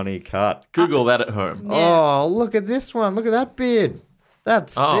funny cut. Google that at home. Oh, look at this one. Look at that beard.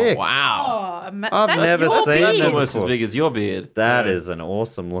 That's Oh, sick. wow. Oh, I've that's never your seen beard. That's them. almost as big as your beard. That is an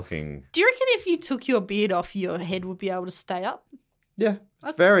awesome looking... Do you reckon if you took your beard off, your head would be able to stay up? Yeah,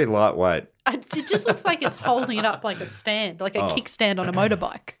 it's very lightweight. It just looks like it's holding it up like a stand, like a kickstand on a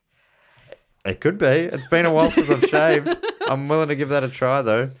motorbike. It could be. It's been a while since I've shaved. I'm willing to give that a try,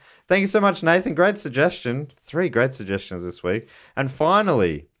 though. Thank you so much, Nathan. Great suggestion. 3 great suggestions this week. And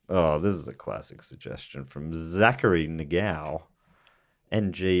finally, this is a classic suggestion from Zachary Ngao.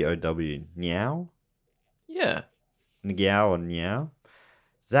 Ngow. Meow? Yeah. Ngao or Meow.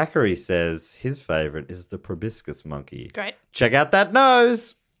 Zachary says his favourite is the proboscis monkey. Great. Check out that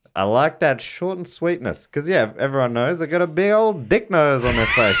nose. I like that short and sweetness. Because, yeah, everyone knows they got a big old dick nose on their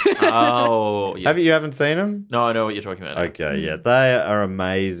face. Oh, yes. You haven't seen them? No, I know what you're talking about. Okay, yeah. They are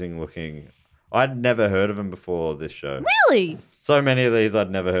amazing looking. I'd never heard of them before this show. Really? So many of these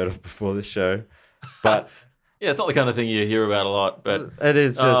I'd never heard of before this show. But Yeah, it's not the kind of thing you hear about a lot, but it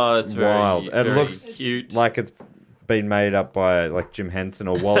is just it's very, wild. It very looks cute. like it's been made up by like Jim Henson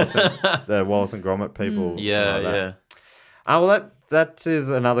or Wallace and, the Wallace and Gromit people. Yeah, something like yeah. that. Well, that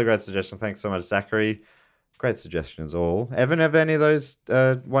is another great suggestion. Thanks so much, Zachary. Great suggestions all. Evan, have any of those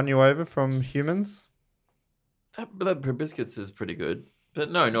won you over from humans? That proboscis is pretty good,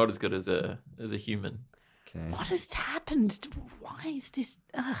 but no, not as good as a human. Okay. What has happened? Why is this?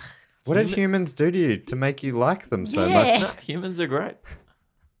 Ugh. What did humans do to you to make you like them so Yeah. much? No, humans are great.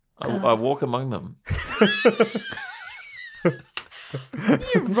 I walk among them.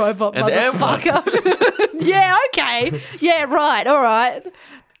 You robot motherfucker. Yeah, okay. Yeah, right. All right.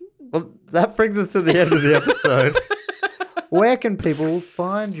 Well, that brings us to the end of the episode. Where can people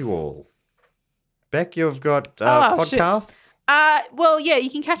find you all? Beck, you've got podcasts? Well, yeah, you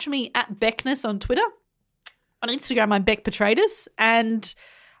can catch me at Beckness on Twitter. On Instagram, I'm Beck Petratus. And,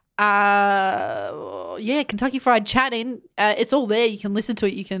 Kentucky Fried Chatting. It's all there. You can listen to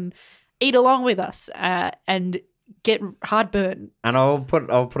it. You can eat along with us and get heartburn. And I'll put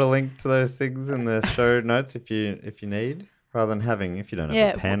a link to those things in the show notes if you need. Rather than if you don't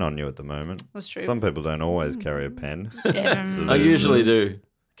have a pen on you at the moment. That's true. Some people don't always carry a pen. Yeah. I usually do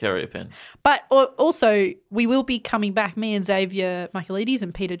carry a pen. But also, we will be coming back, me and Xavier Michaelides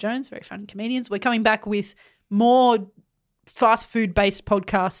and Peter Jones, very funny comedians. We're coming back with more fast food-based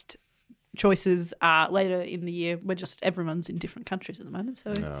podcast choices later in the year. Everyone's in different countries at the moment.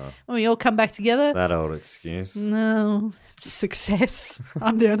 So when we all come back together. That old excuse. No. Success.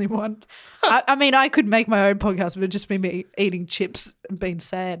 I'm the only one. I mean, I could make my own podcast, but it'd just be me eating chips and being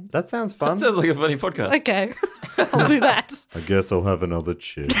sad. That sounds fun. That sounds like a funny podcast. Okay. I'll do that. I guess I'll have another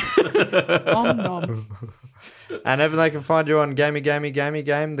chip. Om nom. And Evan, they can find you on Gamey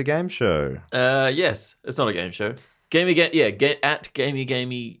the game show. Yes. It's not a game show. At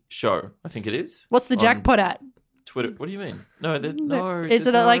Gamey Show, I think it is. What's the jackpot at? Twitter. What do you mean? No. Is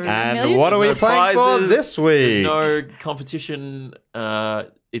it like and millions? what are we playing for this week? There's no competition.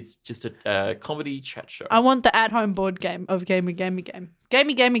 It's just a comedy chat show. I want the at-home board game of Gamey Game.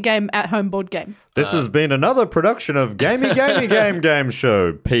 Gamey at-home board game. This has been another production of Gamey Game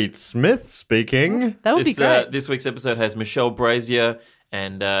Show. Pete Smith speaking. That would be great. This week's episode has Michelle Brazier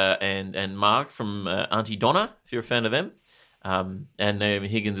and Mark from Auntie Donna, if you're a fan of them, and Naomi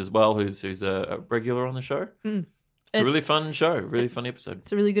Higgins as well, who's a regular on the show. Mm. It's a really fun show, really funny episode.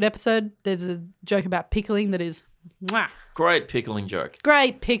 It's a really good episode. There's a joke about pickling that is great pickling joke.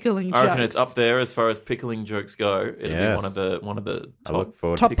 Great pickling jokes. I reckon it's up there as far as pickling jokes go. It'll be one of the top. I look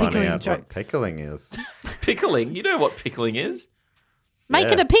forward top to finding pickling out jokes. what pickling is. Pickling, you know what pickling is?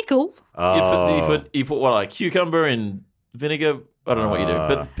 Make it a pickle. Oh. You put what, like cucumber in vinegar? I don't know what you do,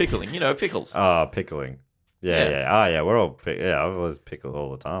 but pickling, pickles. Oh, pickling. Yeah. Oh, yeah, we're all I've always pickled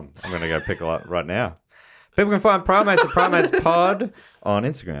all the time. I'm going to go pickle up right now. People can find Primates at Primates Pod on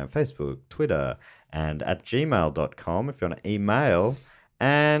Instagram, Facebook, Twitter, and at gmail.com if you want to email.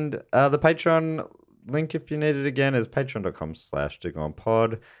 And the Patreon link, if you need it again, is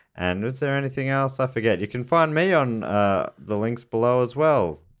patreon.com/DugonPod. And is there anything else I forget? You can find me on the links below as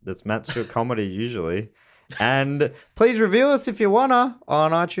well. That's Matt Stewart Comedy usually. And please review us if you wanna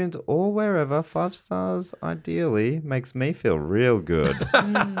on iTunes or wherever. 5 stars, ideally, makes me feel real good.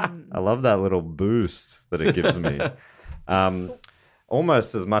 I love that little boost that it gives me.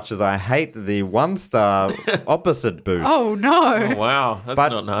 Almost as much as I hate the 1-star opposite boost. Oh no! Oh, wow, that's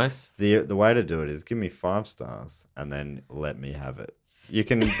not nice. The way to do it is give me 5 stars and then let me have it. You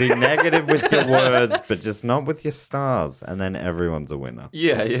can be negative with your words, but just not with your stars, and then everyone's a winner.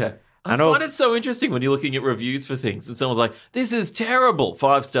 Yeah. I find it so interesting when you're looking at reviews for things and someone's like, "This is terrible,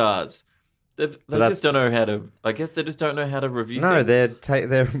 5 stars." They just don't know how to. I guess they just don't know how to review. No, things.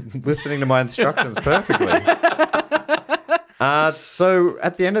 they're listening to my instructions perfectly. So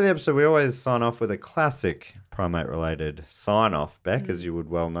at the end of the episode, we always sign off with a classic primate-related sign-off, Beck, as you would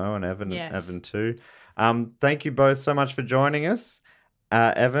well know, and Evan too. Thank you both so much for joining us,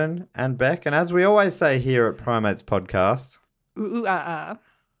 Evan and Beck. And as we always say here at Primates Podcast, Ooh, ah.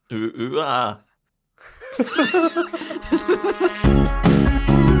 Ooh, ah.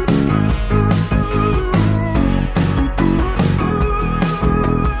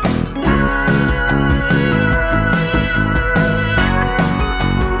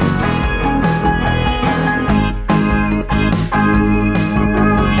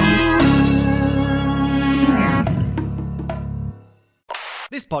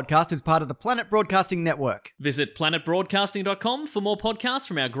 This podcast is part of the Planet Broadcasting Network. Visit planetbroadcasting.com for more podcasts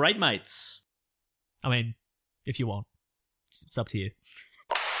from our great mates. I mean, if you want. It's up to you.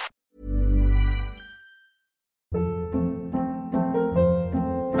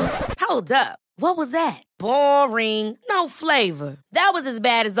 Hold up. What was that? Boring. No flavor. That was as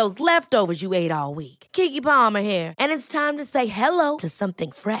bad as those leftovers you ate all week. Keke Palmer here. And it's time to say hello to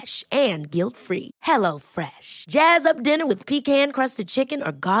something fresh and guilt-free. Hello Fresh. Jazz up dinner with pecan-crusted chicken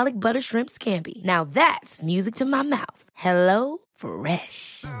or garlic butter shrimp scampi. Now that's music to my mouth. Hello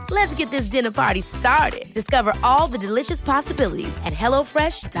Fresh. Let's get this dinner party started. Discover all the delicious possibilities at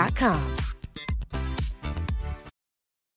HelloFresh.com.